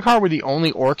 if the Magheart were the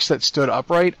only orcs that stood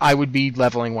upright, I would be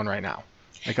leveling one right now.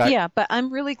 But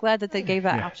I'm really glad that they gave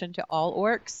that option to all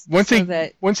orcs. Once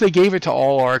they gave it to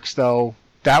all orcs, though,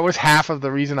 that was half of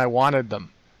the reason I wanted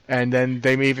them. And then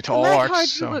they gave it to all orcs.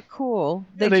 Magheart do look cool.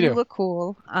 They do look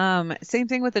cool. Same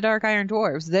thing with the Dark Iron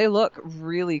Dwarves. They look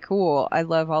really cool. I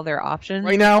love all their options.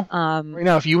 Right now,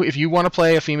 if you want to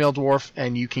play a female dwarf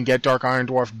and you can get Dark Iron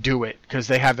Dwarf, do it, because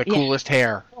they have the coolest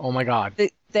hair. Oh my god.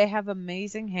 They have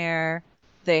amazing hair.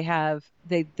 They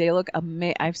look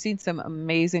amazing. I've seen some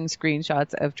amazing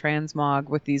screenshots of transmog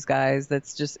with these guys.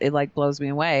 That's just, it like blows me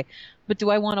away. But do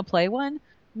I want to play one?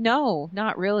 No,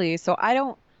 not really. So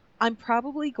I'm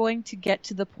probably going to get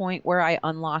to the point where I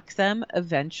unlock them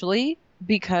eventually,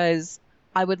 because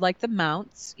I would like the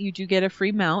mounts. You do get a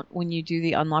free mount when you do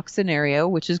the unlock scenario,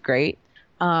 which is great.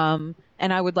 And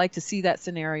I would like to see that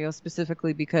scenario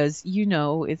specifically because,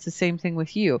 it's the same thing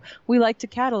with you. We like to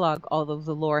catalog all of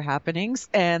the lore happenings,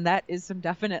 and that is some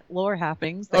definite lore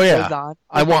happenings that goes on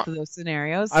in both of those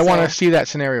scenarios. I want to see that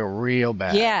scenario real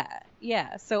bad.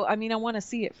 Yeah. So, I mean, I want to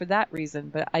see it for that reason,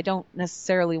 but I don't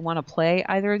necessarily want to play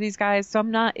either of these guys. So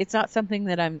it's not something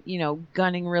that I'm,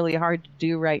 gunning really hard to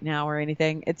do right now or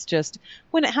anything. It's just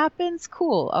when it happens,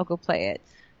 cool, I'll go play it.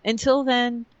 Until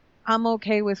then, I'm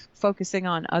okay with focusing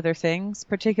on other things,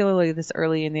 particularly this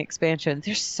early in the expansion.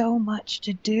 There's so much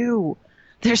to do.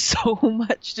 I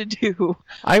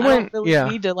don't really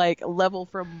need to level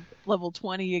from level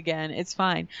 20 again. It's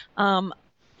fine.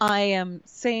 I am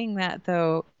saying that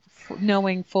though,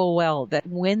 knowing full well that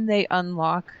when they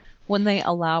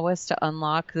allow us to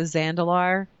unlock the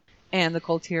Zandalar and the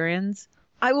Colterians,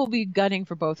 I will be gunning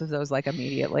for both of those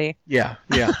immediately. Yeah.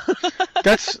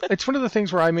 It's one of the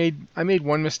things where I made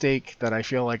one mistake that I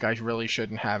feel like I really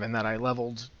shouldn't have, and that I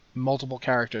leveled multiple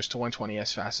characters to 120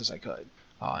 as fast as I could.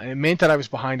 And it meant that I was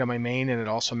behind on my main, and it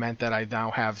also meant that I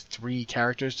now have 3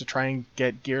 characters to try and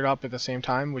get geared up at the same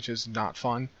time, which is not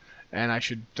fun. And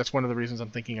that's one of the reasons I'm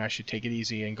thinking I should take it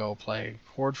easy and go play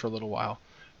Horde for a little while.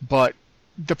 But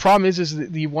the problem is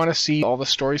that you want to see all the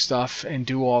story stuff and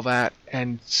do all that,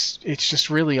 and it's just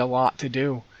really a lot to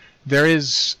do. There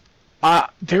is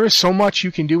so much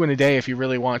you can do in a day if you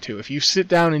really want to. If you sit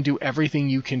down and do everything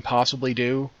you can possibly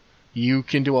do, you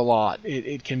can do a lot.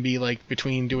 It can be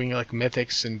between doing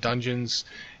mythics and dungeons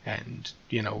and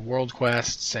world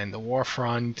quests and the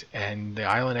Warfront and the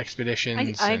island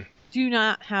expeditions. I do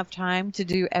not have time to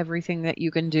do everything that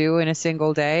you can do in a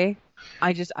single day.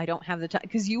 I don't have the time,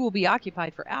 because you will be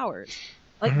occupied for hours.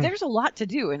 There's a lot to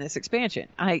do in this expansion.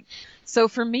 So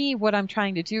for me, what I'm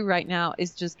trying to do right now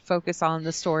is just focus on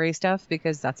the story stuff,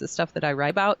 because that's the stuff that I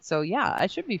write about. So yeah, I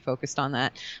should be focused on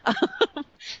that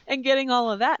and getting all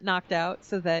of that knocked out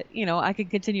so that, I can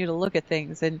continue to look at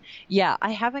things. And yeah,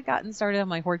 I haven't gotten started on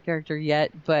my Horde character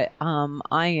yet, but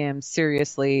I am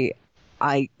seriously,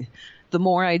 the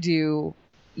more I do,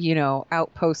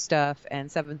 outpost stuff and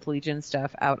 7th Legion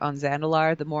stuff out on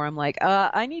Zandalar, the more I'm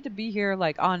I need to be here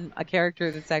on a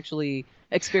character that's actually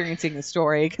experiencing the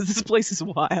story, because this place is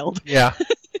wild. Yeah.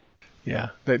 Yeah,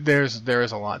 there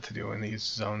is a lot to do in these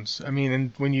zones. I mean,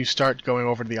 and when you start going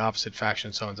over to the opposite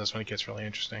faction zones, that's when it gets really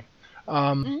interesting.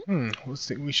 Let's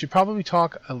see. We should probably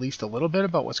talk at least a little bit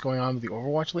about what's going on with the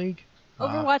Overwatch League.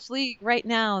 Overwatch League right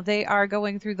now, they are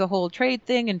going through the whole trade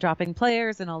thing and dropping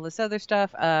players and all this other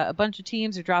stuff. A bunch of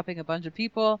teams are dropping a bunch of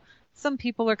people. Some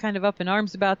people are kind of up in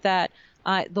arms about that.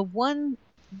 The one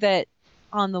that,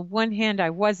 on the one hand,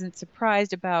 I wasn't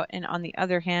surprised about, and on the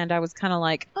other hand, I was kind of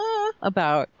like,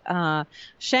 about.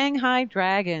 Shanghai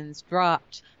Dragons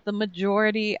dropped the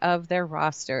majority of their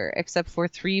roster, except for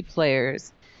 3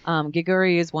 players.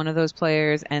 Giguri is one of those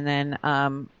players, and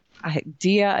then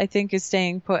Dia, I think, is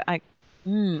staying put. I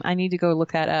need to go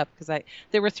look that up because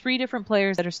there were 3 different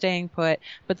players that are staying put,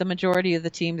 but the majority of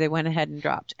the team they went ahead and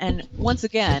dropped. And once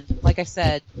again, like I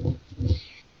said,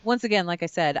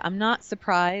 I'm not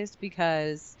surprised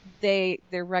because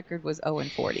their record was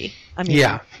 0-40. I mean,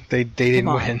 yeah, they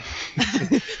didn't win.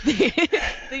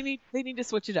 they need to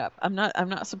switch it up. I'm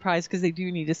not surprised because they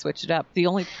do need to switch it up. The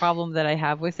only problem that I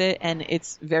have with it, and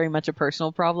it's very much a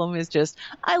personal problem, is just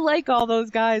I like all those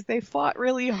guys. They fought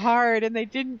really hard and they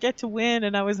didn't get to win,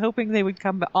 and I was hoping they would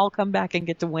all come back and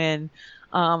get to win.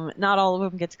 Not all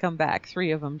of them get to come back.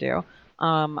 3 of them do.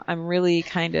 I'm really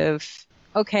kind of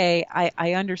okay,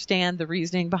 I understand the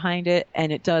reasoning behind it,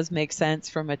 and it does make sense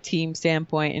from a team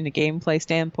standpoint and a gameplay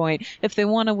standpoint. If they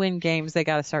want to win games, they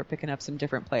got to start picking up some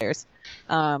different players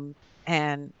and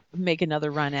make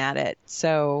another run at it.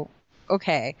 So,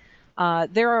 okay.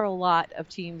 There are a lot of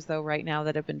teams, though, right now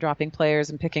that have been dropping players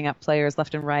and picking up players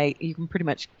left and right. You can pretty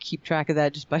much keep track of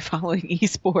that just by following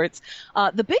esports.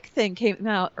 The big thing came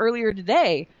out earlier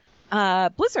today.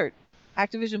 Blizzard,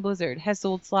 Activision Blizzard, has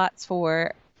sold slots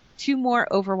for 2 more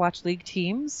Overwatch League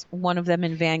teams, one of them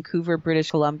in Vancouver,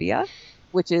 British Columbia,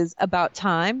 which is about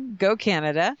time. Go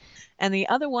Canada. And the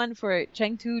other one for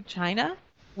Chengdu, China,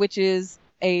 which is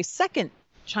a second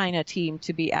China team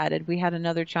to be added. We had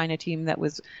another China team that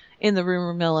was in the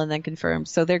rumor mill and then confirmed.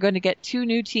 So they're going to get 2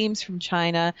 new teams from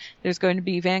China. There's going to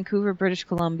be Vancouver, British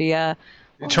Columbia.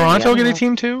 Did Toronto get a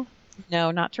team too?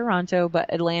 No, not Toronto,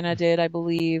 but Atlanta did, I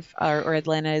believe, or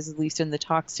Atlanta is at least in the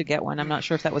talks to get one. I'm not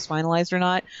sure if that was finalized or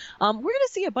not. We're going to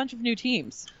see a bunch of new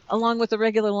teams along with the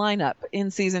regular lineup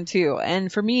in Season 2.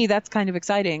 And for me, that's kind of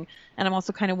exciting. And I'm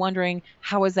also kind of wondering,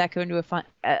 how is that going to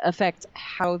affect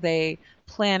how they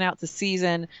plan out the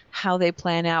season, how they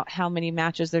plan out how many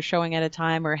matches they're showing at a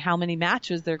time, or how many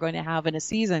matches they're going to have in a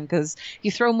season. Because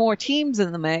you throw more teams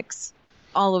in the mix,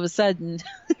 all of a sudden,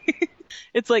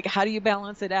 it's like, how do you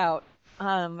balance it out?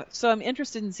 So I'm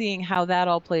interested in seeing how that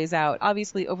all plays out.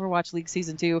 Obviously, Overwatch League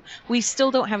Season 2, we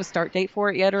still don't have a start date for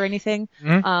it yet or anything.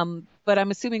 But I'm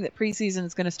assuming that preseason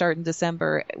is going to start in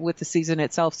December, with the season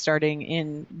itself starting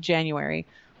in January,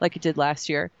 like it did last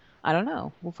year. I don't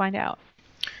know. We'll find out.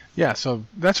 Yeah, so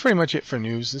that's pretty much it for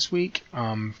news this week.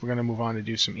 We're going to move on to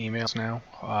do some emails now,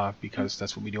 because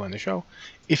that's what we do on the show.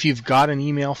 If you've got an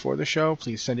email for the show,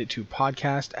 please send it to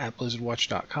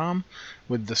podcast@blizzardwatch.com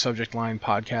with the subject line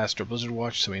podcast or Blizzard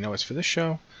Watch, so we know it's for this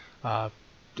show. Anne's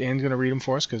going to read them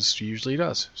for us because she usually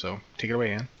does. So take it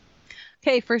away, Anne.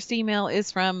 Okay, first email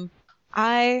is from,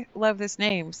 I love this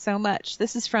name so much.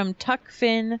 This is from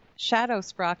Tuckfin Shadow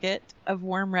Sprocket of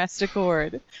Warm Rest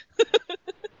Accord.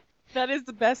 That is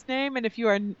the best name, and if you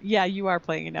are, you are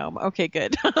playing a gnome. Okay,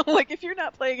 good. Like, if you're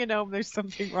not playing a gnome, there's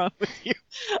something wrong with you.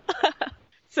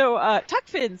 So,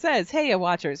 Tuckfin says, hey,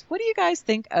 watchers, what do you guys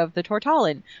think of the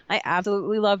Tortollan? I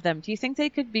absolutely love them. Do you think they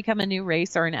could become a new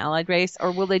race or an allied race,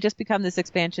 or will they just become this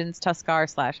expansion's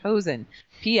Tuskar/Hosen?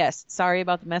 P.S. Sorry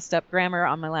about the messed up grammar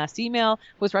on my last email.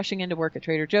 Was rushing into work at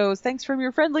Trader Joe's. Thanks from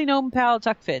your friendly gnome pal,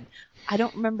 Tuckfin. I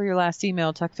don't remember your last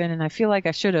email, Tuckfin, and I feel like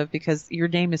I should have because your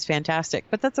name is fantastic,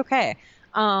 but that's okay.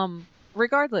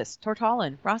 Regardless,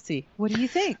 Tortollan, Rossi, what do you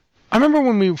think? I remember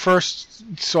when we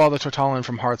first saw the Tortollan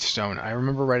from Hearthstone, I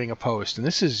remember writing a post, and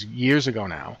this is years ago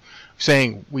now,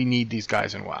 saying we need these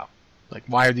guys in WoW. Like,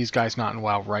 why are these guys not in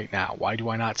WoW right now? Why do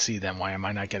I not see them? Why am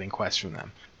I not getting quests from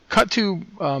them? Cut to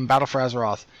Battle for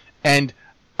Azeroth, and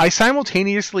I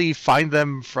simultaneously find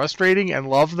them frustrating and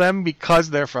love them because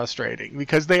they're frustrating.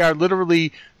 Because they are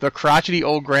literally the crotchety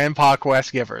old grandpa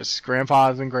quest givers.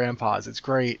 Grandpas and grandpas. It's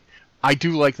great. I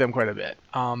do like them quite a bit.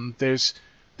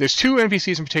 There's 2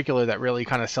 NPCs in particular that really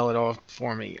kind of sell it off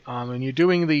for me. And you're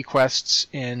doing the quests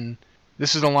in...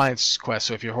 This is an Alliance quest,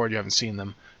 so if you're Horde, you haven't seen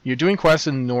them. You're doing quests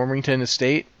in Normington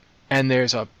Estate, and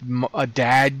there's a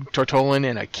dad Tortollan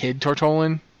and a kid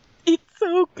Tortollan. It's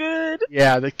so good.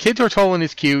 Yeah, the kid Tortollan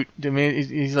is cute. I mean,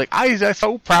 he's like, I'm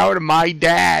so proud of my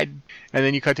dad. And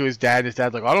then you cut to his dad. His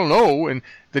dad's like, I don't know. And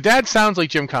the dad sounds like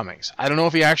Jim Cummings. I don't know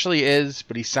if he actually is,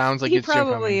 but he sounds like it's Jim Cummings.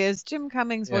 He probably is. Jim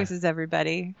Cummings voices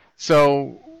everybody.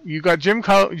 So you got Jim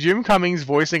Cummings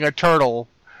voicing a turtle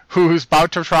who's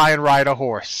about to try and ride a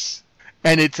horse.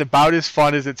 And it's about as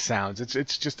fun as it sounds.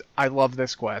 It's just, I love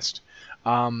this quest.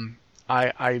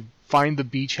 I find the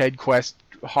beachhead quest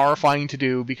horrifying to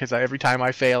do because every time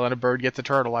I fail and a bird gets a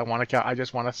turtle, I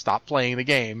just want to stop playing the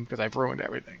game because I've ruined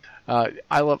everything. I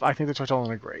think the Tortollan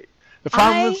are great. The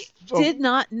problem did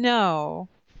not know.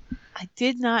 I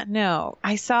did not know.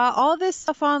 I saw all this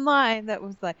stuff online that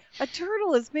was like, a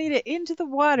turtle has made it into the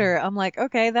water. I'm like,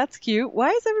 okay, that's cute. Why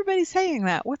is everybody saying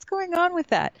that? What's going on with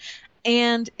that?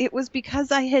 And it was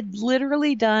because I had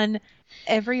literally done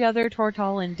every other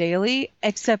Tortollan daily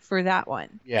except for that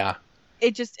one. Yeah.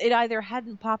 It either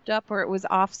hadn't popped up or it was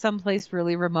off someplace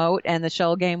really remote and the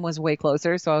shell game was way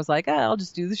closer. So I was like, I'll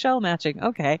just do the shell matching.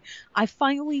 Okay. I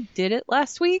finally did it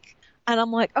last week and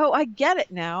I'm like, oh, I get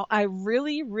it now. I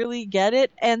really, really get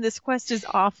it. And this quest is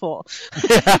awful.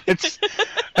 Yeah, it's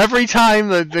every time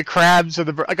the crabs or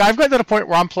like I've got to the point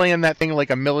where I'm playing that thing like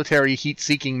a military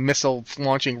heat-seeking missile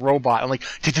launching robot. I'm like,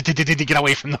 get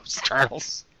away from those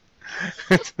turtles.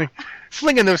 It's like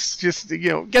flinging those, just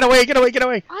get away.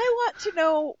 I want to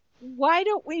know, why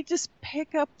don't we just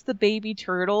pick up the baby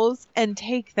turtles and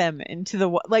take them into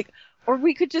the or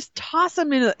we could just toss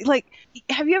them in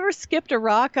have you ever skipped a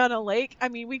rock on a lake? I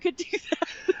mean, we could do that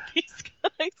with these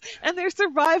guys, and their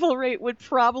survival rate would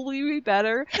probably be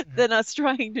better than us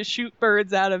trying to shoot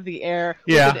birds out of the air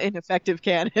with an ineffective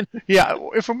cannon. Yeah,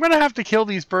 if I'm going to have to kill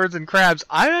these birds and crabs,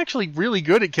 I'm actually really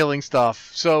good at killing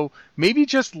stuff, so maybe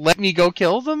just let me go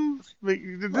kill them? Let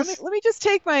me just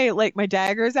take my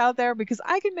daggers out there, because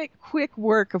I can make quick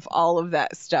work of all of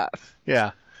that stuff.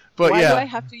 Yeah. But why do I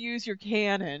have to use your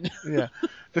cannon? Yeah.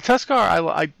 The Tuskar,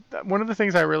 I one of the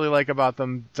things I really like about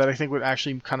them that I think would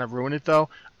actually kind of ruin it, though,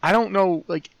 I don't know,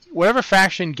 whatever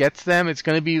faction gets them, it's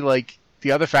going to be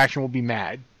the other faction will be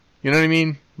mad. You know what I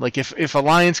mean? Like, if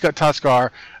Alliance got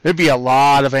Tuskar, there'd be a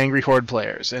lot of angry Horde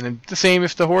players. And the same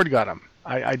if the Horde got them.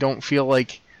 I don't feel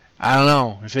like, I don't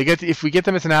know, if we get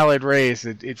them as an allied race,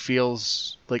 it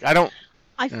feels like,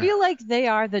 I feel like they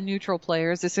are the neutral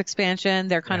players this expansion.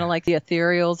 They're kind of like the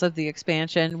ethereals of the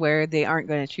expansion, where they aren't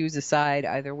going to choose a side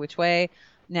either which way.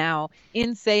 Now,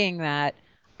 in saying that,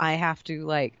 I have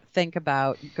to think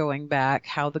about going back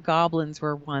how the goblins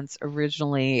were once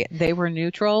originally. They were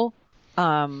neutral.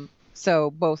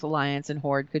 So both Alliance and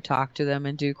Horde could talk to them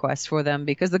and do quests for them,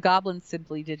 because the goblins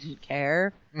simply didn't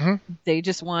care. Mm-hmm. They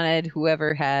just wanted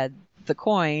whoever had the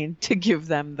coin to give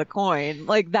them the coin.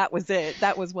 That was it.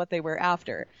 That was what they were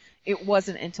after. It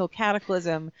wasn't until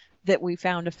Cataclysm that we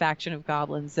found a faction of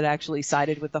goblins that actually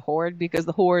sided with the Horde, because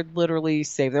the Horde literally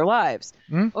saved their lives.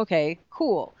 Mm-hmm. Okay,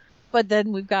 cool. But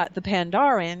then we've got the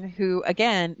Pandaren, who,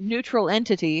 again, neutral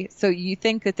entity, so you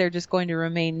think that they're just going to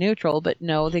remain neutral, but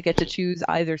no, they get to choose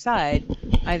either side,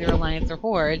 either Alliance or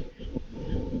Horde,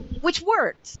 which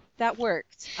worked. That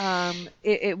worked.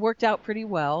 It worked out pretty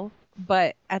well.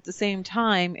 But at the same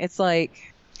time, it's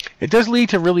like... It does lead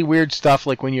to really weird stuff,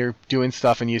 like when you're doing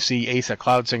stuff and you see Asa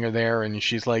Cloudsinger there, and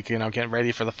she's getting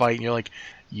ready for the fight, and you're like,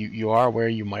 you are aware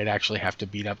you might actually have to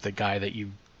beat up the guy that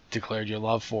you declared your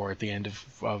love for at the end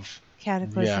of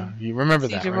Cataclysm. Yeah, you remember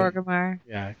Siege that, of right? Orgrimmar.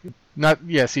 Yeah.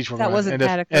 Siege of Orgrimmar. That wasn't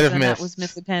Cataclysm, that was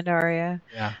Mists of Pandaria.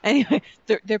 Yeah. Anyway,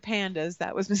 they're pandas,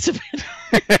 that was Mists of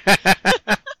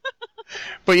Pandaria.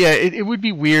 But yeah, it would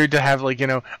be weird to have I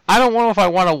don't know if I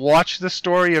want to watch the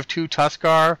story of two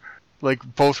Tuskar,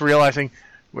 both realizing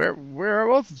we're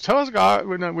both Tuskar,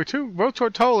 we're both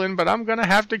Tortollan, but I'm gonna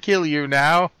have to kill you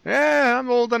now. Yeah, I'm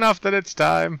old enough that it's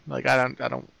time. I don't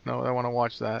know. I want to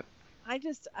watch that.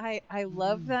 I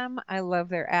love them. I love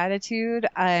their attitude.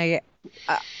 The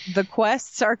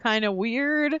quests are kind of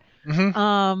weird.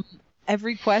 Mm-hmm.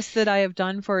 Every quest that I have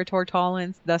done for a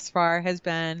Tortollan thus far has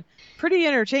been pretty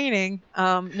entertaining,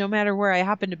 no matter where I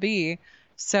happen to be.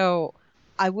 So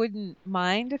I wouldn't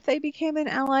mind if they became an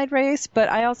allied race, but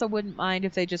I also wouldn't mind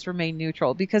if they just remain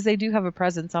neutral, because they do have a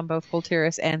presence on both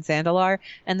Voltiris and Zandalar,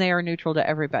 and they are neutral to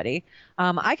everybody.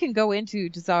 I can go into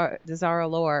Dazara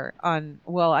lore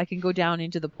I can go down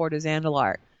into the Port of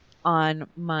Zandalar on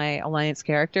my Alliance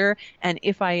character, and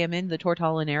if I am in the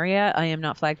Tortollan area, I am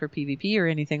not flagged for PvP or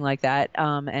anything like that,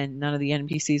 and none of the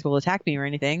NPCs will attack me or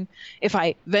anything. If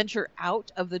I venture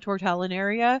out of the Tortollan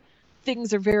area,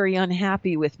 things are very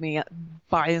unhappy with me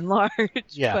by and large.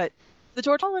 Yeah. But the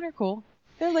Tortollan are cool.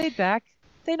 They're laid back.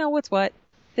 They know what's what.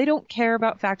 They don't care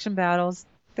about faction battles.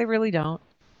 They really don't.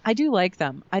 I do like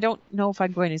them. I don't know if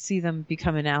I'm going to see them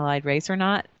become an allied race or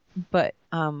not. but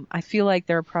I feel like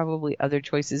there are probably other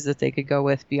choices that they could go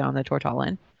with beyond the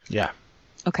Tortollan. Yeah.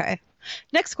 Okay.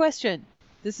 Next question.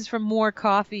 This is from More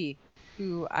Coffee,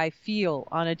 who I feel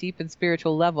on a deep and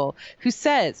spiritual level, who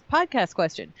says, podcast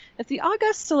question, if the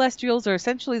august celestials are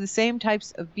essentially the same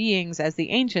types of beings as the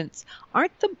ancients,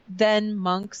 aren't the then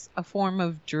monks a form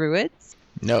of druids?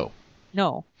 No.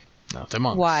 No. No, they're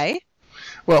monks. Why?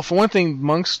 Well, for one thing,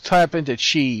 monks tap into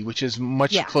chi, which is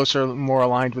much Yeah. closer, more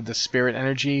aligned with the spirit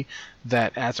energy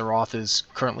that Azeroth is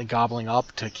currently gobbling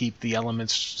up to keep the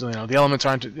elements. The elements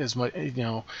aren't as much,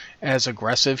 as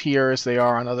aggressive here as they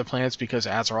are on other planets because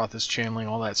Azeroth is channeling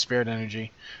all that spirit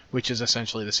energy, which is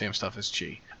essentially the same stuff as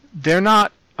chi. They're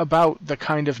not about the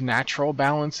kind of natural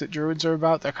balance that druids are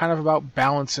about. They're kind of about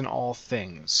balance in all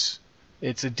things.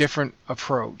 It's a different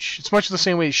approach. It's much the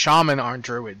same way shaman aren't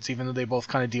druids, even though they both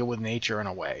kind of deal with nature in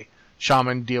a way.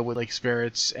 Shaman deal with like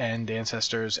spirits and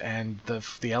ancestors and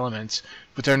the elements,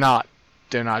 but they're not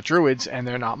druids and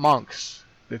they're not monks.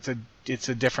 It's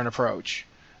a different approach.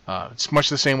 It's much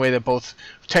the same way that both,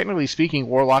 technically speaking,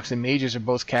 warlocks and mages are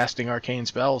both casting arcane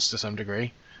spells to some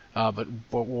degree, but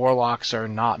warlocks are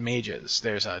not mages.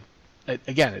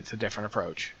 Again, it's a different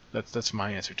approach. That's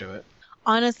my answer to it.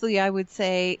 Honestly, I would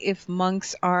say if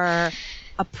monks are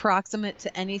approximate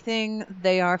to anything,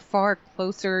 they are far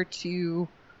closer to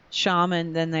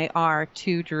shaman than they are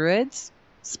to druids,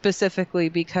 specifically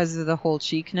because of the whole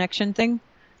chi connection thing.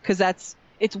 Because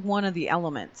it's one of the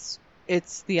elements.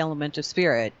 It's the element of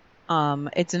spirit.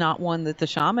 It's not one that the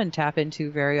shaman tap into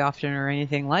very often or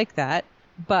anything like that,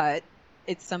 but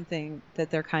it's something that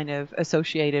they're kind of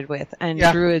associated with. And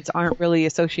druids aren't really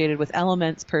associated with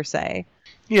elements per se.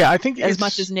 Yeah, I think as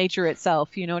much as nature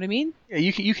itself, you know what I mean? Yeah,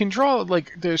 you can draw,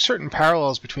 like, there's certain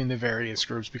parallels between the various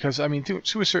groups because, I mean,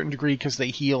 to a certain degree, because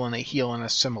they heal and they heal in a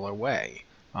similar way.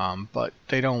 But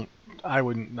they don't, I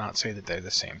would not say that they're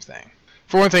the same thing.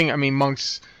 For one thing, I mean,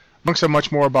 monks are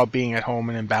much more about being at home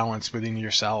and in balance within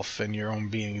yourself and your own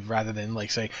being rather than,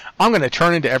 like, say, I'm going to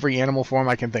turn into every animal form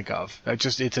I can think of.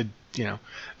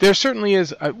 There certainly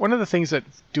is, one of the things that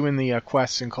doing the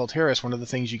quests in Cult Hearthstone, one of the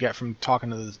things you get from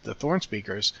talking to the Thorn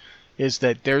Speakers is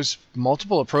that there's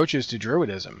multiple approaches to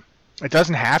druidism. It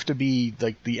doesn't have to be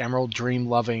like the Emerald Dream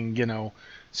loving,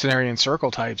 Cenarian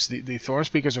Circle types. The Thorn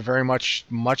Speakers are very much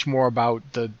more about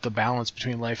the balance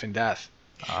between life and death.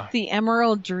 The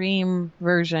Emerald Dream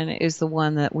version is the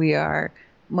one that we are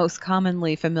most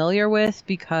commonly familiar with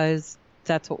because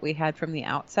that's what we had from the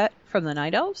outset from the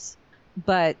Night Elves.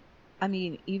 But I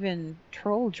mean, even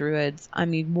troll druids, I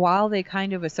mean, while they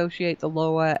kind of associate the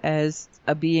Loa as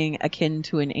a being akin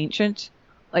to an ancient,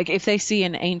 like if they see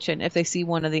an ancient, if they see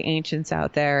one of the ancients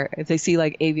out there, if they see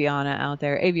like Aviana out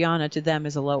there, Aviana to them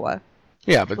is a Loa.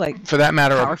 Yeah, but like, for that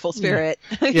matter, powerful spirit.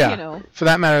 Yeah, for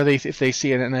that matter, if they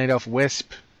see a Night Elf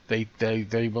Wisp,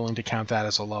 they're willing to count that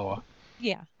as a Loa.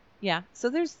 Yeah. So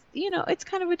there's, it's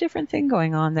kind of a different thing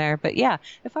going on there. But yeah,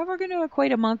 if I were going to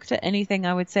equate a monk to anything,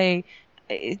 I would say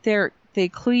they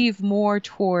cleave more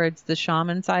towards the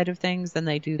shaman side of things than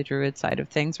they do the druid side of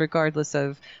things, regardless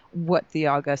of what the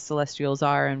august celestials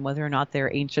are and whether or not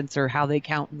they're ancients or how they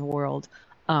count in the world.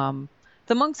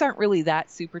 The monks aren't really that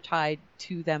super tied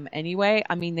to them anyway.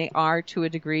 I mean, they are to a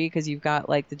degree because you've got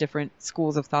like the different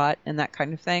schools of thought and that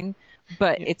kind of thing.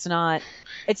 But it's not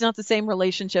the same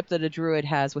relationship that a druid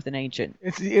has with an ancient.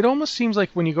 It almost seems like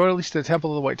when you go at least to the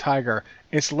Temple of the White Tiger,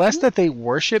 it's less that they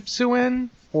worship Zuen,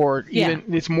 or even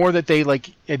it's more that they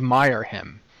like admire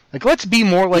him. Like, let's be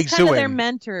more like Zuen. Kind of their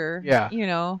mentor. Yeah.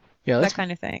 That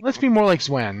kind of thing. Let's be more like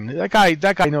Zuen.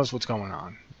 That guy knows what's going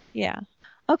on. Yeah.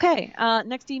 Okay,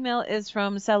 next email is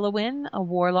from Selawyn, a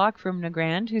warlock from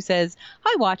Nagrand, who says,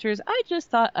 "Hi, Watchers. I just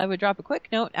thought I would drop a quick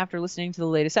note after listening to the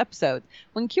latest episode.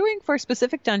 When queuing for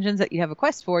specific dungeons that you have a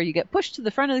quest for, you get pushed to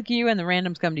the front of the queue and the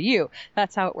randoms come to you.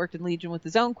 That's how it worked in Legion with the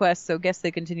zone quest, so guess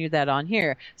they continued that on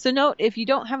here. So note, if you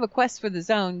don't have a quest for the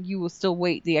zone, you will still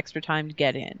wait the extra time to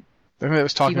get in.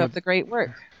 Keep up the great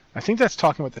work." I think that's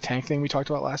talking about the tank thing we talked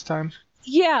about last time.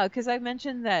 Yeah, because I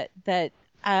mentioned that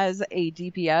as a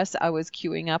DPS, I was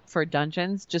queuing up for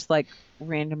dungeons, just like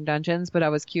random dungeons, but I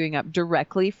was queuing up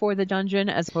directly for the dungeon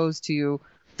as opposed to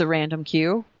the random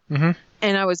queue. Mm-hmm.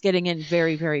 And I was getting in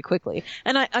very, very quickly.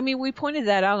 And I mean, we pointed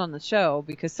that out on the show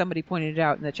because somebody pointed it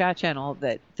out in the chat channel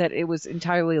that it was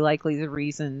entirely likely the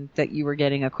reason that you were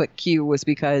getting a quick queue was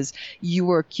because you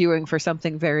were queuing for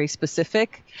something very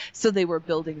specific. So they were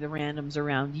building the randoms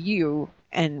around you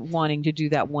and wanting to do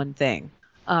that one thing.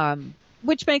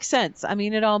 Which makes sense. I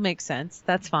mean, it all makes sense.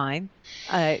 That's fine.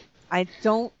 What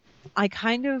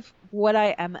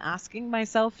I am asking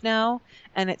myself now,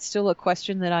 and it's still a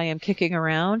question that I am kicking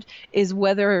around, is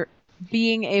whether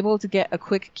being able to get a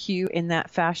quick queue in that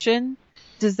fashion,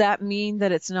 does that mean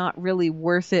that it's not really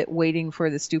worth it waiting for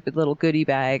the stupid little goodie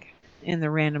bag in the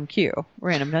random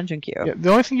dungeon queue? Yeah,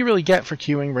 the only thing you really get for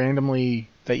queuing randomly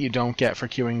that you don't get for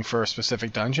queuing for a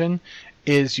specific dungeon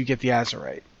is you get the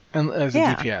Azurite as a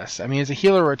DPS. I mean, as a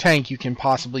healer or a tank, you can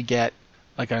possibly get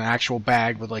like an actual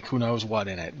bag with like who knows what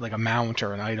in it, like a mount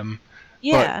or an item.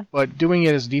 Yeah. But doing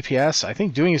it as DPS, I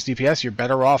think doing it as DPS, you're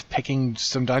better off picking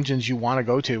some dungeons you want to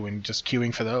go to and just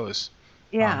queuing for those.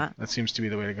 Yeah. That seems to be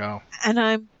the way to go. And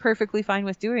I'm perfectly fine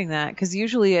with doing that, because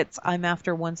usually I'm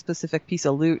after one specific piece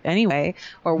of loot anyway,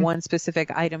 or one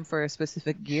specific item for a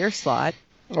specific gear slot.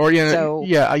 Or you're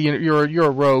a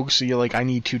rogue, so you're like, I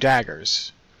need 2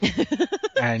 daggers,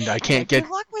 and I can't get.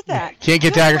 Good luck with that. Can't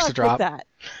get daggers to drop. That.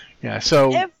 Yeah.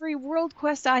 So every world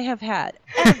quest I have had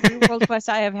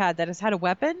that has had a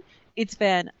weapon, it's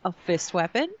been a fist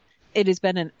weapon, it has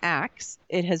been an axe,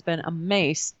 it has been a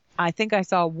mace. I think I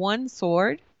saw one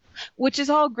sword, which is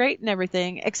all great and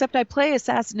everything, except I play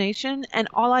assassination, and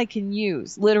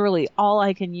literally all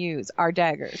I can use are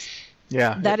daggers.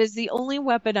 Yeah. That is the only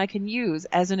weapon I can use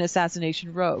as an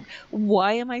assassination rogue.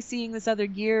 Why am I seeing this other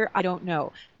gear? I don't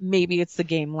know. Maybe it's the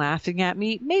game laughing at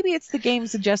me. Maybe it's the game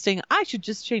suggesting I should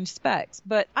just change specs.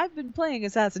 But I've been playing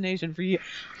assassination for years.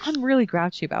 I'm really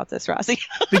grouchy about this, Rossi.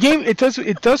 The game, it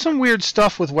does some weird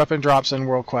stuff with weapon drops and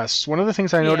world quests. One of the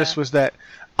things I noticed was that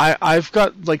I've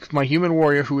got like my human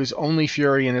warrior who is only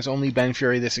Fury and has only been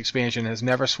Fury this expansion, has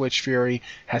never switched Fury,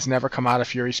 has never come out of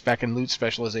Fury spec and loot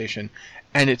specialization,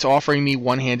 and it's offering me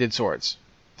one-handed swords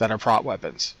that are prot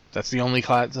weapons. That's the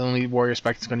only warrior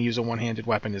spec that's going to use a one-handed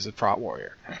weapon is a prot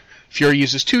warrior. Fury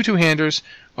uses 2 two-handers,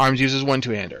 Arms uses 1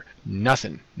 two-hander.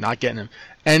 Nothing. Not getting him.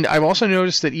 And I've also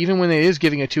noticed that even when it is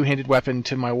giving a two-handed weapon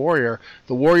to my warrior,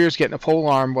 the warrior's getting a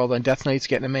polearm while the Death Knight's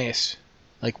getting a mace.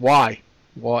 Like, why?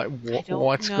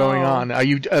 What's going on?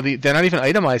 They're not even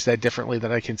itemized that differently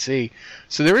that I can see.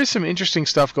 So there is some interesting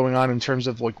stuff going on in terms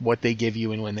of like what they give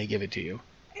you and when they give it to you.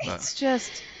 It's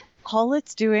just all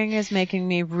it's doing is making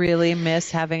me really miss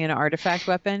having an artifact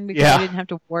weapon because I didn't have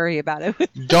to worry about it.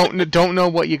 Don't know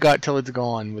what you got till it's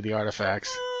gone with the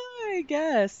artifacts. I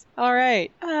guess. All right.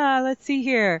 Let's see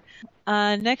here.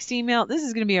 Next email. This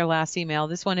is going to be our last email.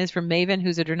 This one is from Maven,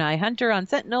 who's a Draenei hunter on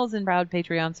Sentinels and proud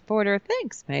Patreon supporter.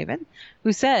 Thanks, Maven.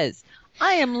 Who says,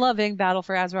 I am loving Battle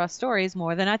for Azeroth stories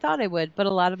more than I thought I would, but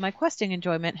a lot of my questing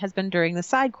enjoyment has been during the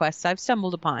side quests I've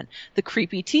stumbled upon. The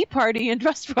creepy tea party in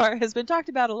Drustvar has been talked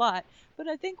about a lot, but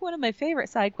I think one of my favorite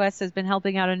side quests has been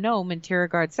helping out a gnome in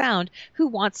Tiragard Sound who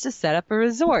wants to set up a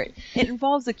resort. It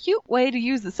involves a cute way to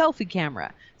use the selfie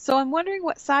camera. So I'm wondering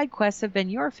what side quests have been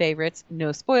your favorites.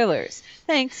 No spoilers.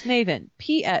 Thanks, Maven.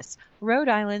 P.S. Rhode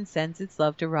Island sends its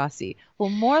love to Rossi. Well,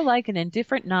 more like an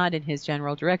indifferent nod in his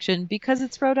general direction because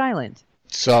it's Rhode Island.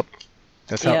 Sup.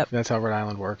 That's how Rhode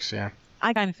Island works, yeah.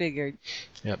 I kind of figured.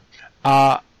 Yep.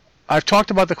 I've talked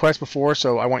about the quest before,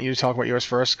 so I want you to talk about yours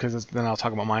first, because then I'll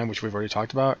talk about mine, which we've already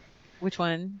talked about. Which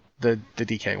one? The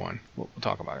DK one. We'll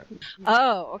talk about it.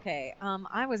 Oh, okay.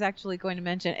 I was actually going to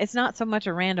mention, it's not so much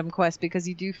a random quest, because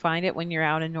you do find it when you're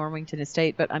out in Normington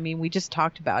Estate, but I mean, we just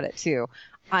talked about it, too.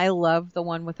 I love the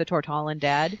one with the Tortallin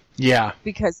dad. Yeah.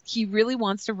 Because he really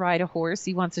wants to ride a horse.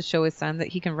 He wants to show his son that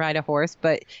he can ride a horse,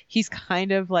 but he's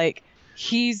kind of like,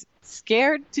 he's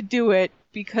scared to do it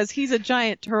because he's a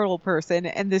giant turtle person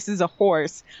and this is a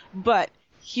horse. But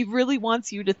he really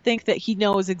wants you to think that he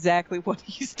knows exactly what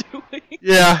he's doing.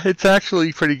 Yeah, it's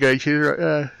actually pretty good.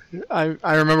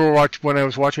 I remember when I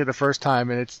was watching it the first time,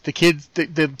 and it's the kids.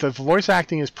 The voice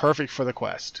acting is perfect for the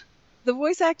quest. The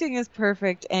voice acting is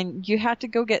perfect, and you have to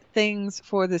go get things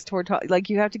for this Tortall.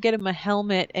 Like, you have to get him a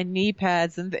helmet and knee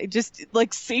pads and just,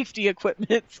 like, safety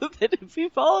equipment so that if he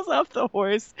falls off the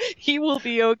horse, he will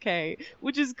be okay.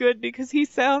 Which is good because he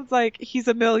sounds like he's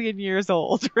a million years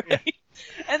old, right?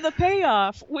 Yeah. And the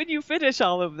payoff, when you finish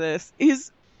all of this,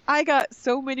 is I got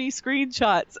so many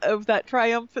screenshots of that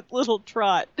triumphant little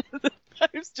trot.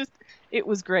 It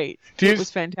was great. It was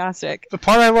fantastic. The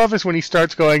part I love is when he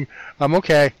starts going, I'm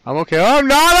okay. I'm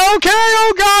not okay.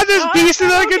 Oh, God, this beast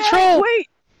is out of control.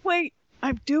 Wait.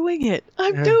 I'm doing it.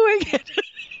 Doing it.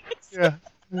 Yeah.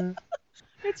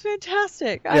 It's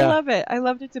fantastic. I love it. I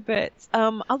loved it to bits. A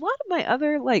lot of my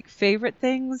other favorite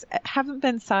things haven't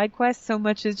been side quests so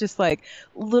much as just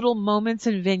little moments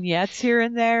and vignettes here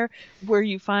and there where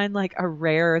you find a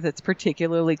rare that's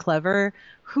particularly clever.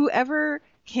 Whoever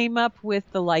came up with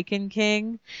the Lycan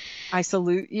King, I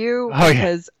salute you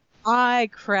because I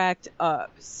cracked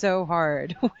up so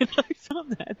hard when I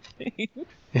found that thing.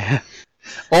 Yeah.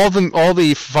 All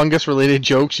the fungus related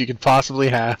jokes you could possibly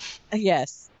have.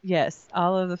 Yes. Yes,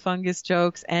 all of the fungus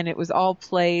jokes, and it was all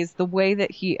plays. The way that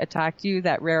he attacked you,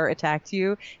 that rare attacked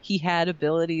you, he had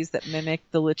abilities that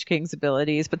mimicked the Lich King's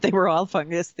abilities, but they were all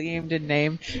fungus themed and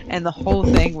named, and the whole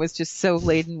thing was just so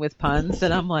laden with puns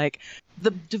that I'm like,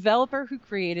 the developer who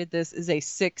created this is a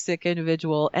sick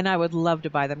individual, and I would love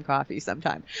to buy them coffee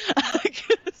sometime.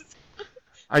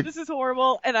 This is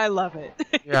horrible, and I love it.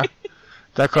 Yeah,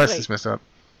 that quest is messed up.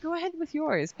 Go ahead with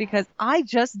yours, because I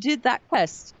just did that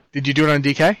quest. Did you do it on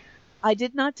DK? I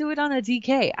did not do it on a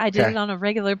DK. I did it on a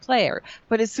regular player.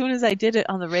 But as soon as I did it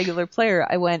on the regular player,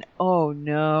 I went, oh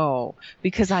no,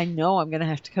 because I know I'm going to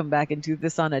have to come back and do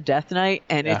this on a Death Knight,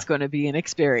 and it's going to be an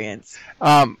experience.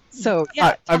 Talk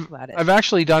about it. I've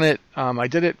actually done it. I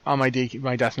did it on my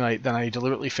Death Knight, then I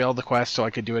deliberately failed the quest so I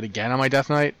could do it again on my Death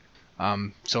Knight,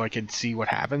 so I could see what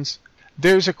happens.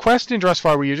 There's a quest in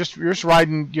Drustvar where you're just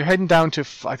riding, you're heading down to,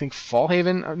 I think,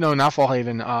 Fallhaven? No, not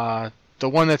Fallhaven, the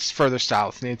one that's further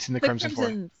south. It's in the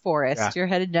Crimson Forest. Yeah. You're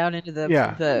headed down into the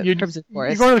Crimson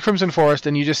Forest. You go to the Crimson Forest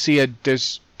and you just see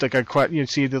there's like you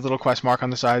see the little quest mark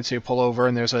on the side, so you pull over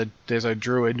and there's a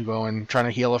druid trying to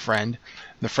heal a friend.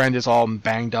 The friend is all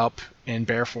banged up in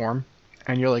bear form,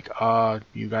 and you're like,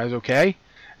 you guys okay?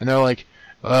 And they're like,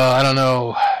 I don't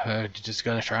know, just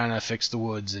trying to fix the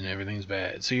woods and everything's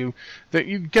bad. So you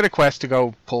get a quest to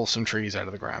go pull some trees out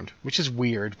of the ground, which is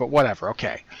weird, but whatever,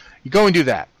 okay. You go and do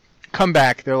that. Come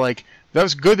back, they're like, that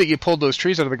was good that you pulled those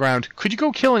trees out of the ground. Could you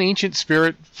go kill an ancient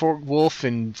spirit wolf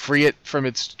and free it from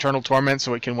its eternal torment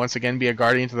so it can once again be a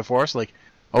guardian to the forest? Like,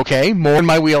 okay, more in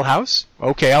my wheelhouse.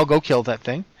 Okay, I'll go kill that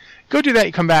thing. Go do that,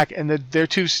 you come back, and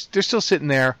they're still sitting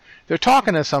there. They're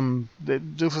talking to some,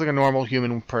 it looks like a normal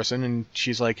human person, and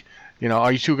she's like,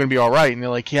 are you two going to be all right? And they're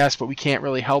like, yes, but we can't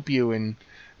really help you, and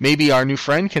maybe our new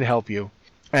friend can help you.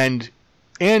 And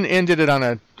Anne did it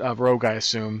on a rogue, I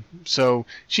assume. So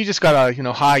she just got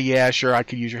a, hi, yeah, sure, I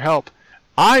could use your help.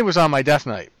 I was on my Death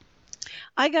Knight.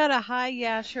 I got a hi,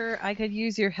 yeah, sure, I could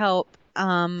use your help.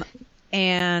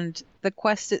 And the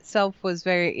quest itself was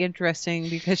very interesting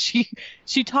because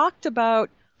she talked about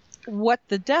what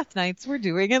the Death Knights were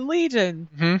doing in Legion.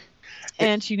 Mm-hmm.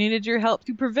 And she needed your help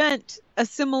to prevent a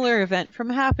similar event from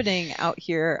happening out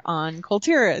here on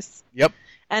Coltiris. Yep.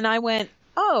 And I went,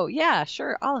 oh, yeah,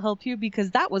 sure, I'll help you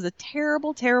because that was a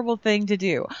terrible, terrible thing to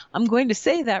do. I'm going to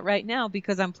say that right now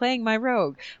because I'm playing my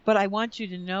rogue, but I want you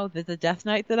to know that the Death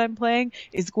Knight that I'm playing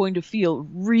is going to feel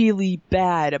really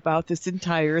bad about this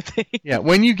entire thing. Yeah,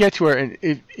 when you get to her,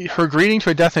 and her greeting to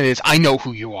a Death Knight is, I know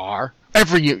who you are.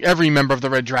 Every member of the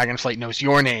Red Dragon Flight knows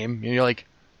your name. And you're like,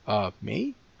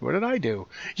 me? What did I do?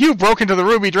 You broke into the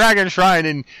Ruby Dragon Shrine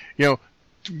and,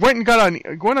 went and got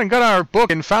our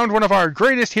book and found one of our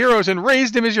greatest heroes and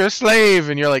raised him as your slave.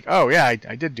 And you're like, oh yeah,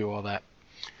 I did do all that.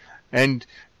 And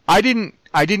I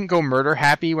didn't go murder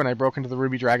happy when I broke into the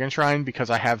Ruby Dragon Shrine because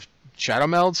I have Shadow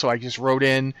Meld, so I just rode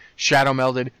in, Shadow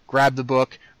Melded, grabbed the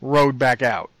book, rode back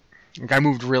out. Like I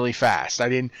moved really fast. I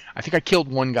think I killed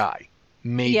one guy.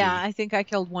 Maybe. Yeah, I think I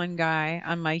killed one guy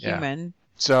on my human.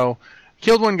 So,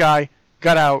 killed one guy,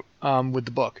 got out with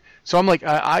the book. So I'm like,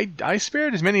 I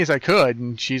spared as many as I could,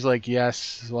 and she's like,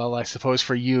 yes, well, I suppose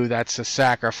for you that's a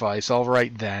sacrifice. All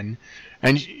right then.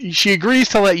 And she agrees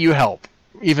to let you help,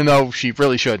 even though she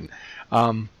really shouldn't.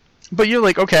 But you're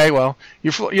like, okay, well,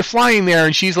 you're flying there,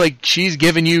 and she's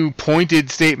giving you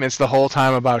pointed statements the whole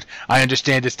time about, I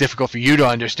understand it's difficult for you to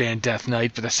understand, Death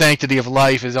Knight, but the sanctity of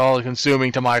life is all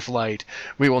consuming to my flight.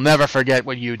 We will never forget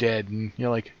what you did. And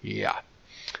you're like, yeah,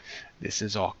 this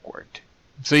is awkward.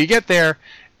 So you get there,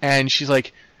 and she's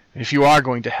like, if you are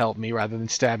going to help me rather than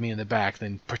stab me in the back,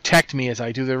 then protect me as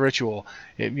I do the ritual.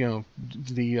 The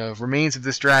remains of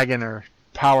this dragon are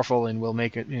powerful and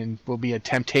will be a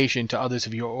temptation to others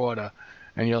of your order.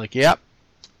 And you're like, yep,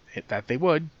 that they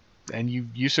would. And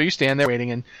you stand there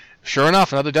waiting, and sure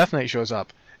enough, another Death Knight shows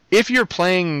up. If you're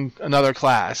playing another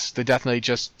class, the Death Knight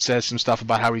just says some stuff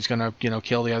about how he's gonna,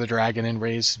 kill the other dragon and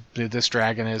raise this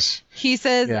dragon as. He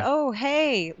says, "Oh,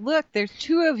 hey, look, there's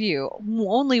two of you.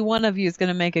 Only one of you is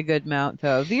gonna make a good mount,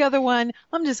 though. The other one,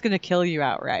 I'm just gonna kill you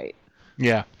outright."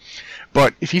 Yeah,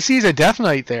 but if he sees a Death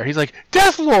Knight there, he's like,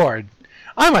 "Death Lord,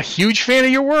 I'm a huge fan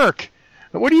of your work.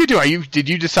 What do you do? Did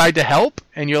you decide to help?"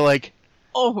 And you're like,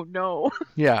 "Oh no."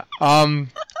 Yeah.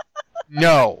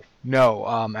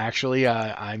 No, actually,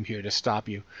 I'm here to stop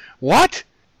you. What?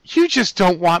 You just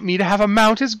don't want me to have a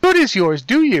mount as good as yours,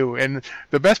 do you? And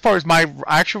the best part is my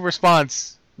actual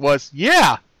response was,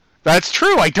 yeah, that's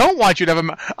true. I don't want you to have a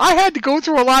mount. I had to go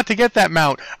through a lot to get that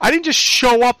mount. I didn't just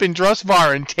show up in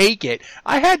Drustvar and take it.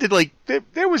 I had to,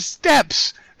 there was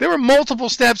steps. There were multiple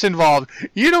steps involved.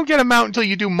 You don't get a mount until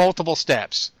you do multiple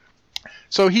steps.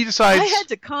 So he decides... I had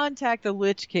to contact the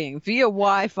Lich King via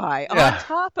Wi-Fi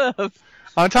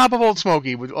on top of Old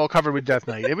Smoky, all covered with Death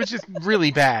Knight. It was just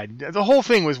really bad. The whole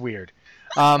thing was weird.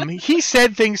 He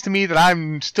said things to me that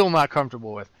I'm still not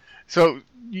comfortable with. So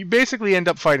you basically end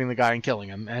up fighting the guy and killing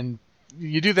him. And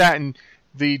you do that, and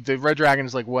the Red Dragon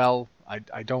is like, well,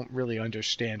 I don't really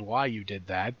understand why you did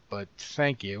that, but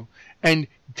thank you. And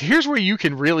here's where you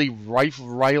can really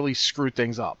royally screw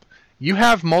things up. You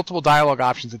have multiple dialogue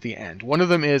options at the end. One of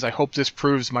them is, I hope this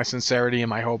proves my sincerity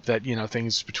and I hope that,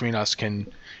 things between us can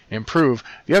improve.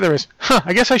 The other is,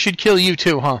 I guess I should kill you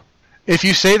too, huh? If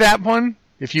you say that one,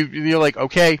 if you're like,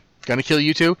 okay, gonna kill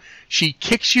you too, she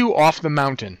kicks you off the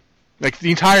mountain. Like,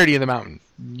 the entirety of the mountain.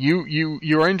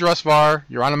 You're in Drusvar,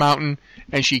 you're on a mountain,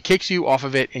 and she kicks you off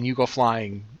of it and you go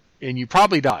flying. And you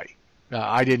probably die.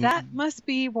 I didn't... That must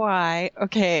be why.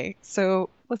 Okay, so...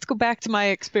 let's go back to my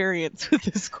experience with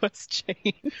this quest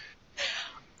chain.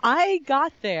 I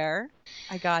got there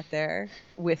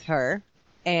with her,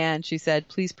 and she said,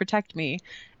 please protect me.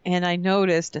 And I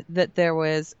noticed that there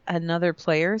was another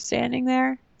player standing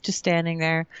there,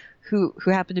 who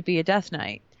happened to be a Death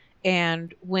Knight.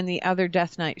 And when the other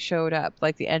Death Knight showed up,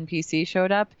 like the NPC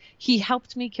showed up, he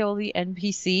helped me kill the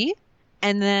NPC.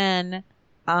 And then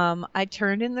I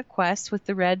turned in the quest with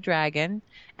the Red Dragon.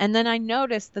 And then I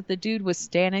noticed that the dude was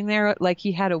standing there like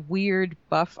he had a weird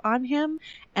buff on him.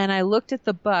 And I looked at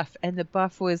the buff, and the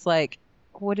buff was like,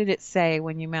 what did it say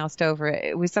when you moused over it?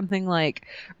 It was something like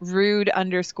rude_Death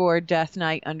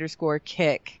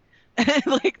Knight_kick.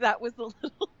 Like, that was the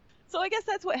little... So I guess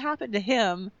that's what happened to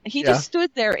him. He just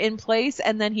stood there in place,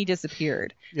 and then he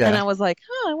disappeared. Yeah. And I was like,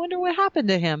 I wonder what happened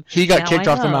to him. He got kicked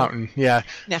off the mountain. Yeah.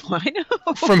 Now I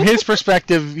know. From his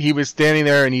perspective, he was standing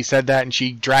there, and he said that, and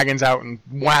she dragons out and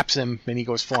whaps him, and he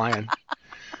goes flying.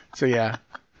 So, yeah.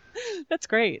 That's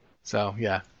great. So,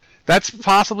 yeah. That's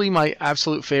possibly my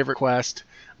absolute favorite quest.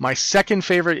 My second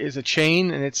favorite is a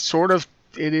chain, and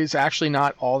it is actually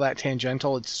not all that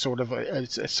tangential. It's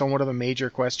somewhat of a major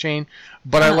quest chain,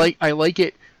 but I like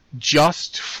it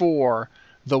just for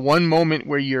the one moment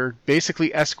where you're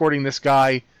basically escorting this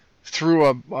guy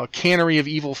through a cannery of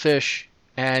evil fish,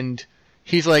 and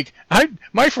he's like,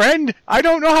 my friend, I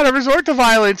don't know how to resort to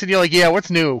violence, and you're like, yeah, what's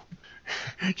new?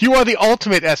 You are the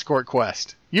ultimate escort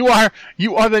quest. You are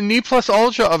the ne plus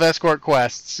ultra of escort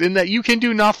quests in that you can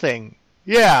do nothing.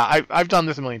 Yeah, I've done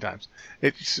this a million times.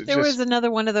 There was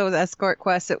another one of those escort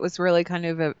quests that was really kind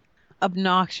of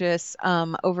obnoxious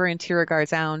over in Tiragard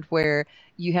Sound, where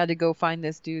you had to go find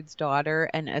this dude's daughter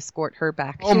and escort her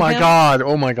back to him. Oh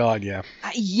my god, yeah.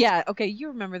 Yeah, okay, you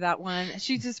remember that one.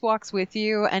 She just walks with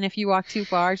you, and if you walk too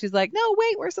far, she's like, no,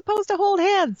 wait, we're supposed to hold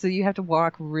hands. So you have to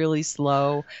walk really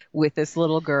slow with this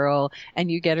little girl, and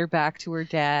you get her back to her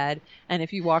dad. And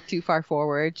if you walk too far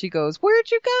forward, she goes, where'd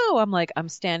you go? I'm like, I'm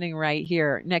standing right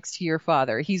here next to your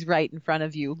father. He's right in front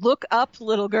of you. Look up,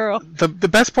 little girl. The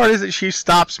best part is that she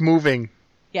stops moving.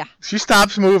 Yeah. She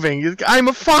stops moving. I'm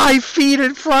 5 feet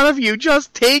in front of you.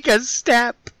 Just take a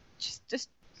step.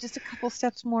 Just a couple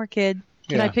steps more, kid.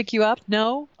 Can I pick you up?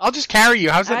 No? I'll just carry you.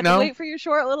 How's that? No? I have to wait for your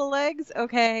short little legs?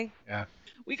 Okay. Yeah.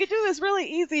 We could do this really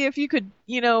easy if you could,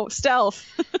 stealth.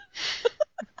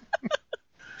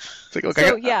 Like, look,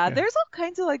 there's all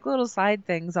kinds of like little side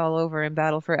things all over in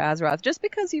Battle for Azeroth. Just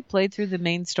because you played through the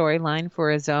main storyline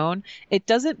for a zone, it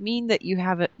doesn't mean that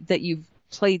you've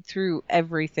played through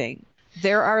everything.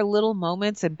 There are little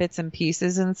moments and bits and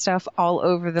pieces and stuff all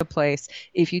over the place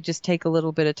if you just take a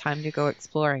little bit of time to go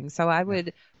exploring. So I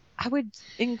would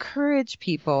encourage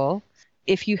people,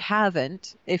 if you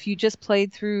just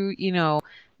played through,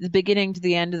 the beginning to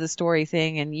the end of the story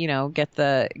thing and, get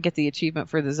the achievement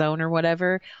for the zone or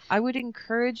whatever, I would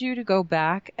encourage you to go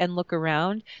back and look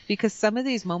around, because some of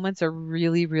these moments are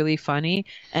really, really funny,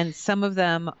 and some of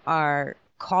them are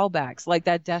callbacks, like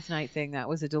that Death Knight thing. That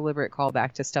was a deliberate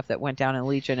callback to stuff that went down in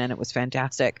Legion, and it was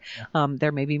fantastic. Yeah.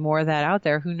 There may be more of that out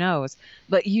there, who knows,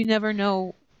 but you never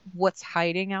know what's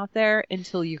hiding out there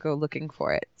until you go looking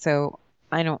for it. So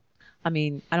I don't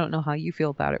know how you feel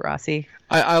about it, Rossi.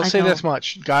 I'll say this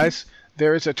much, guys.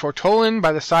 There is a Tortolan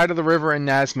by the side of the river in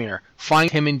Nazmir. Find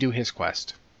him and do his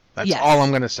quest. That's all I'm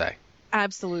going to say.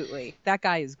 Absolutely. That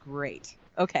guy is great.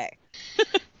 Okay.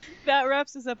 That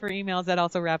wraps us up for emails. That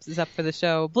also wraps us up for the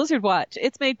show. Blizzard Watch.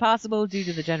 It's made possible due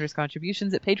to the generous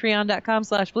contributions at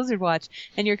patreon.com/BlizzardWatch.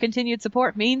 And your continued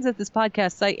support means that this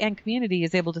podcast site and community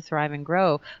is able to thrive and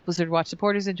grow. Blizzard Watch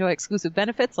supporters enjoy exclusive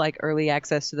benefits like early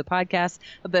access to the podcast,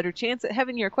 a better chance at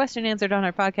having your question answered on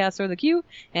our podcast or the queue,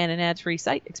 and an ad-free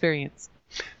site experience.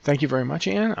 Thank you very much,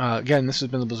 Ann. Again, this has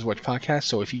been the Blizzard Watch Podcast,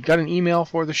 so if you got an email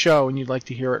for the show and you'd like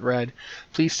to hear it read,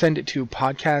 please send it to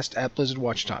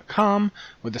podcast@blizzardwatch.com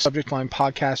with the subject line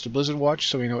Podcast or Blizzard Watch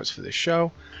so we know it's for this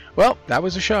show. Well, that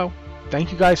was the show.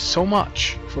 Thank you guys so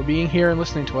much for being here and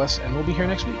listening to us, and we'll be here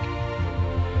next week.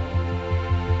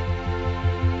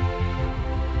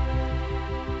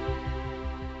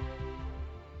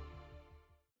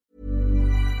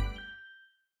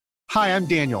 Hi, I'm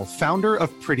Daniel, founder of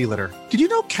Pretty Litter. Did you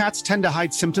know cats tend to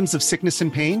hide symptoms of sickness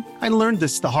and pain? I learned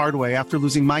this the hard way after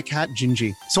losing my cat,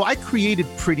 Gingy. So I created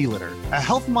Pretty Litter, a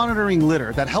health monitoring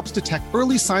litter that helps detect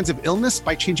early signs of illness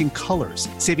by changing colors,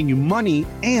 saving you money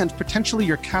and potentially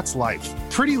your cat's life.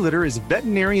 Pretty Litter is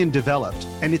veterinarian developed,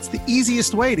 and it's the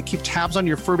easiest way to keep tabs on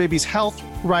your fur baby's health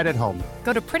right at home.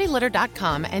 Go to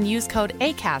prettylitter.com and use code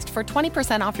ACAST for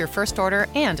 20% off your first order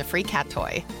and a free cat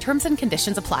toy. Terms and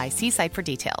conditions apply. See site for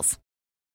details.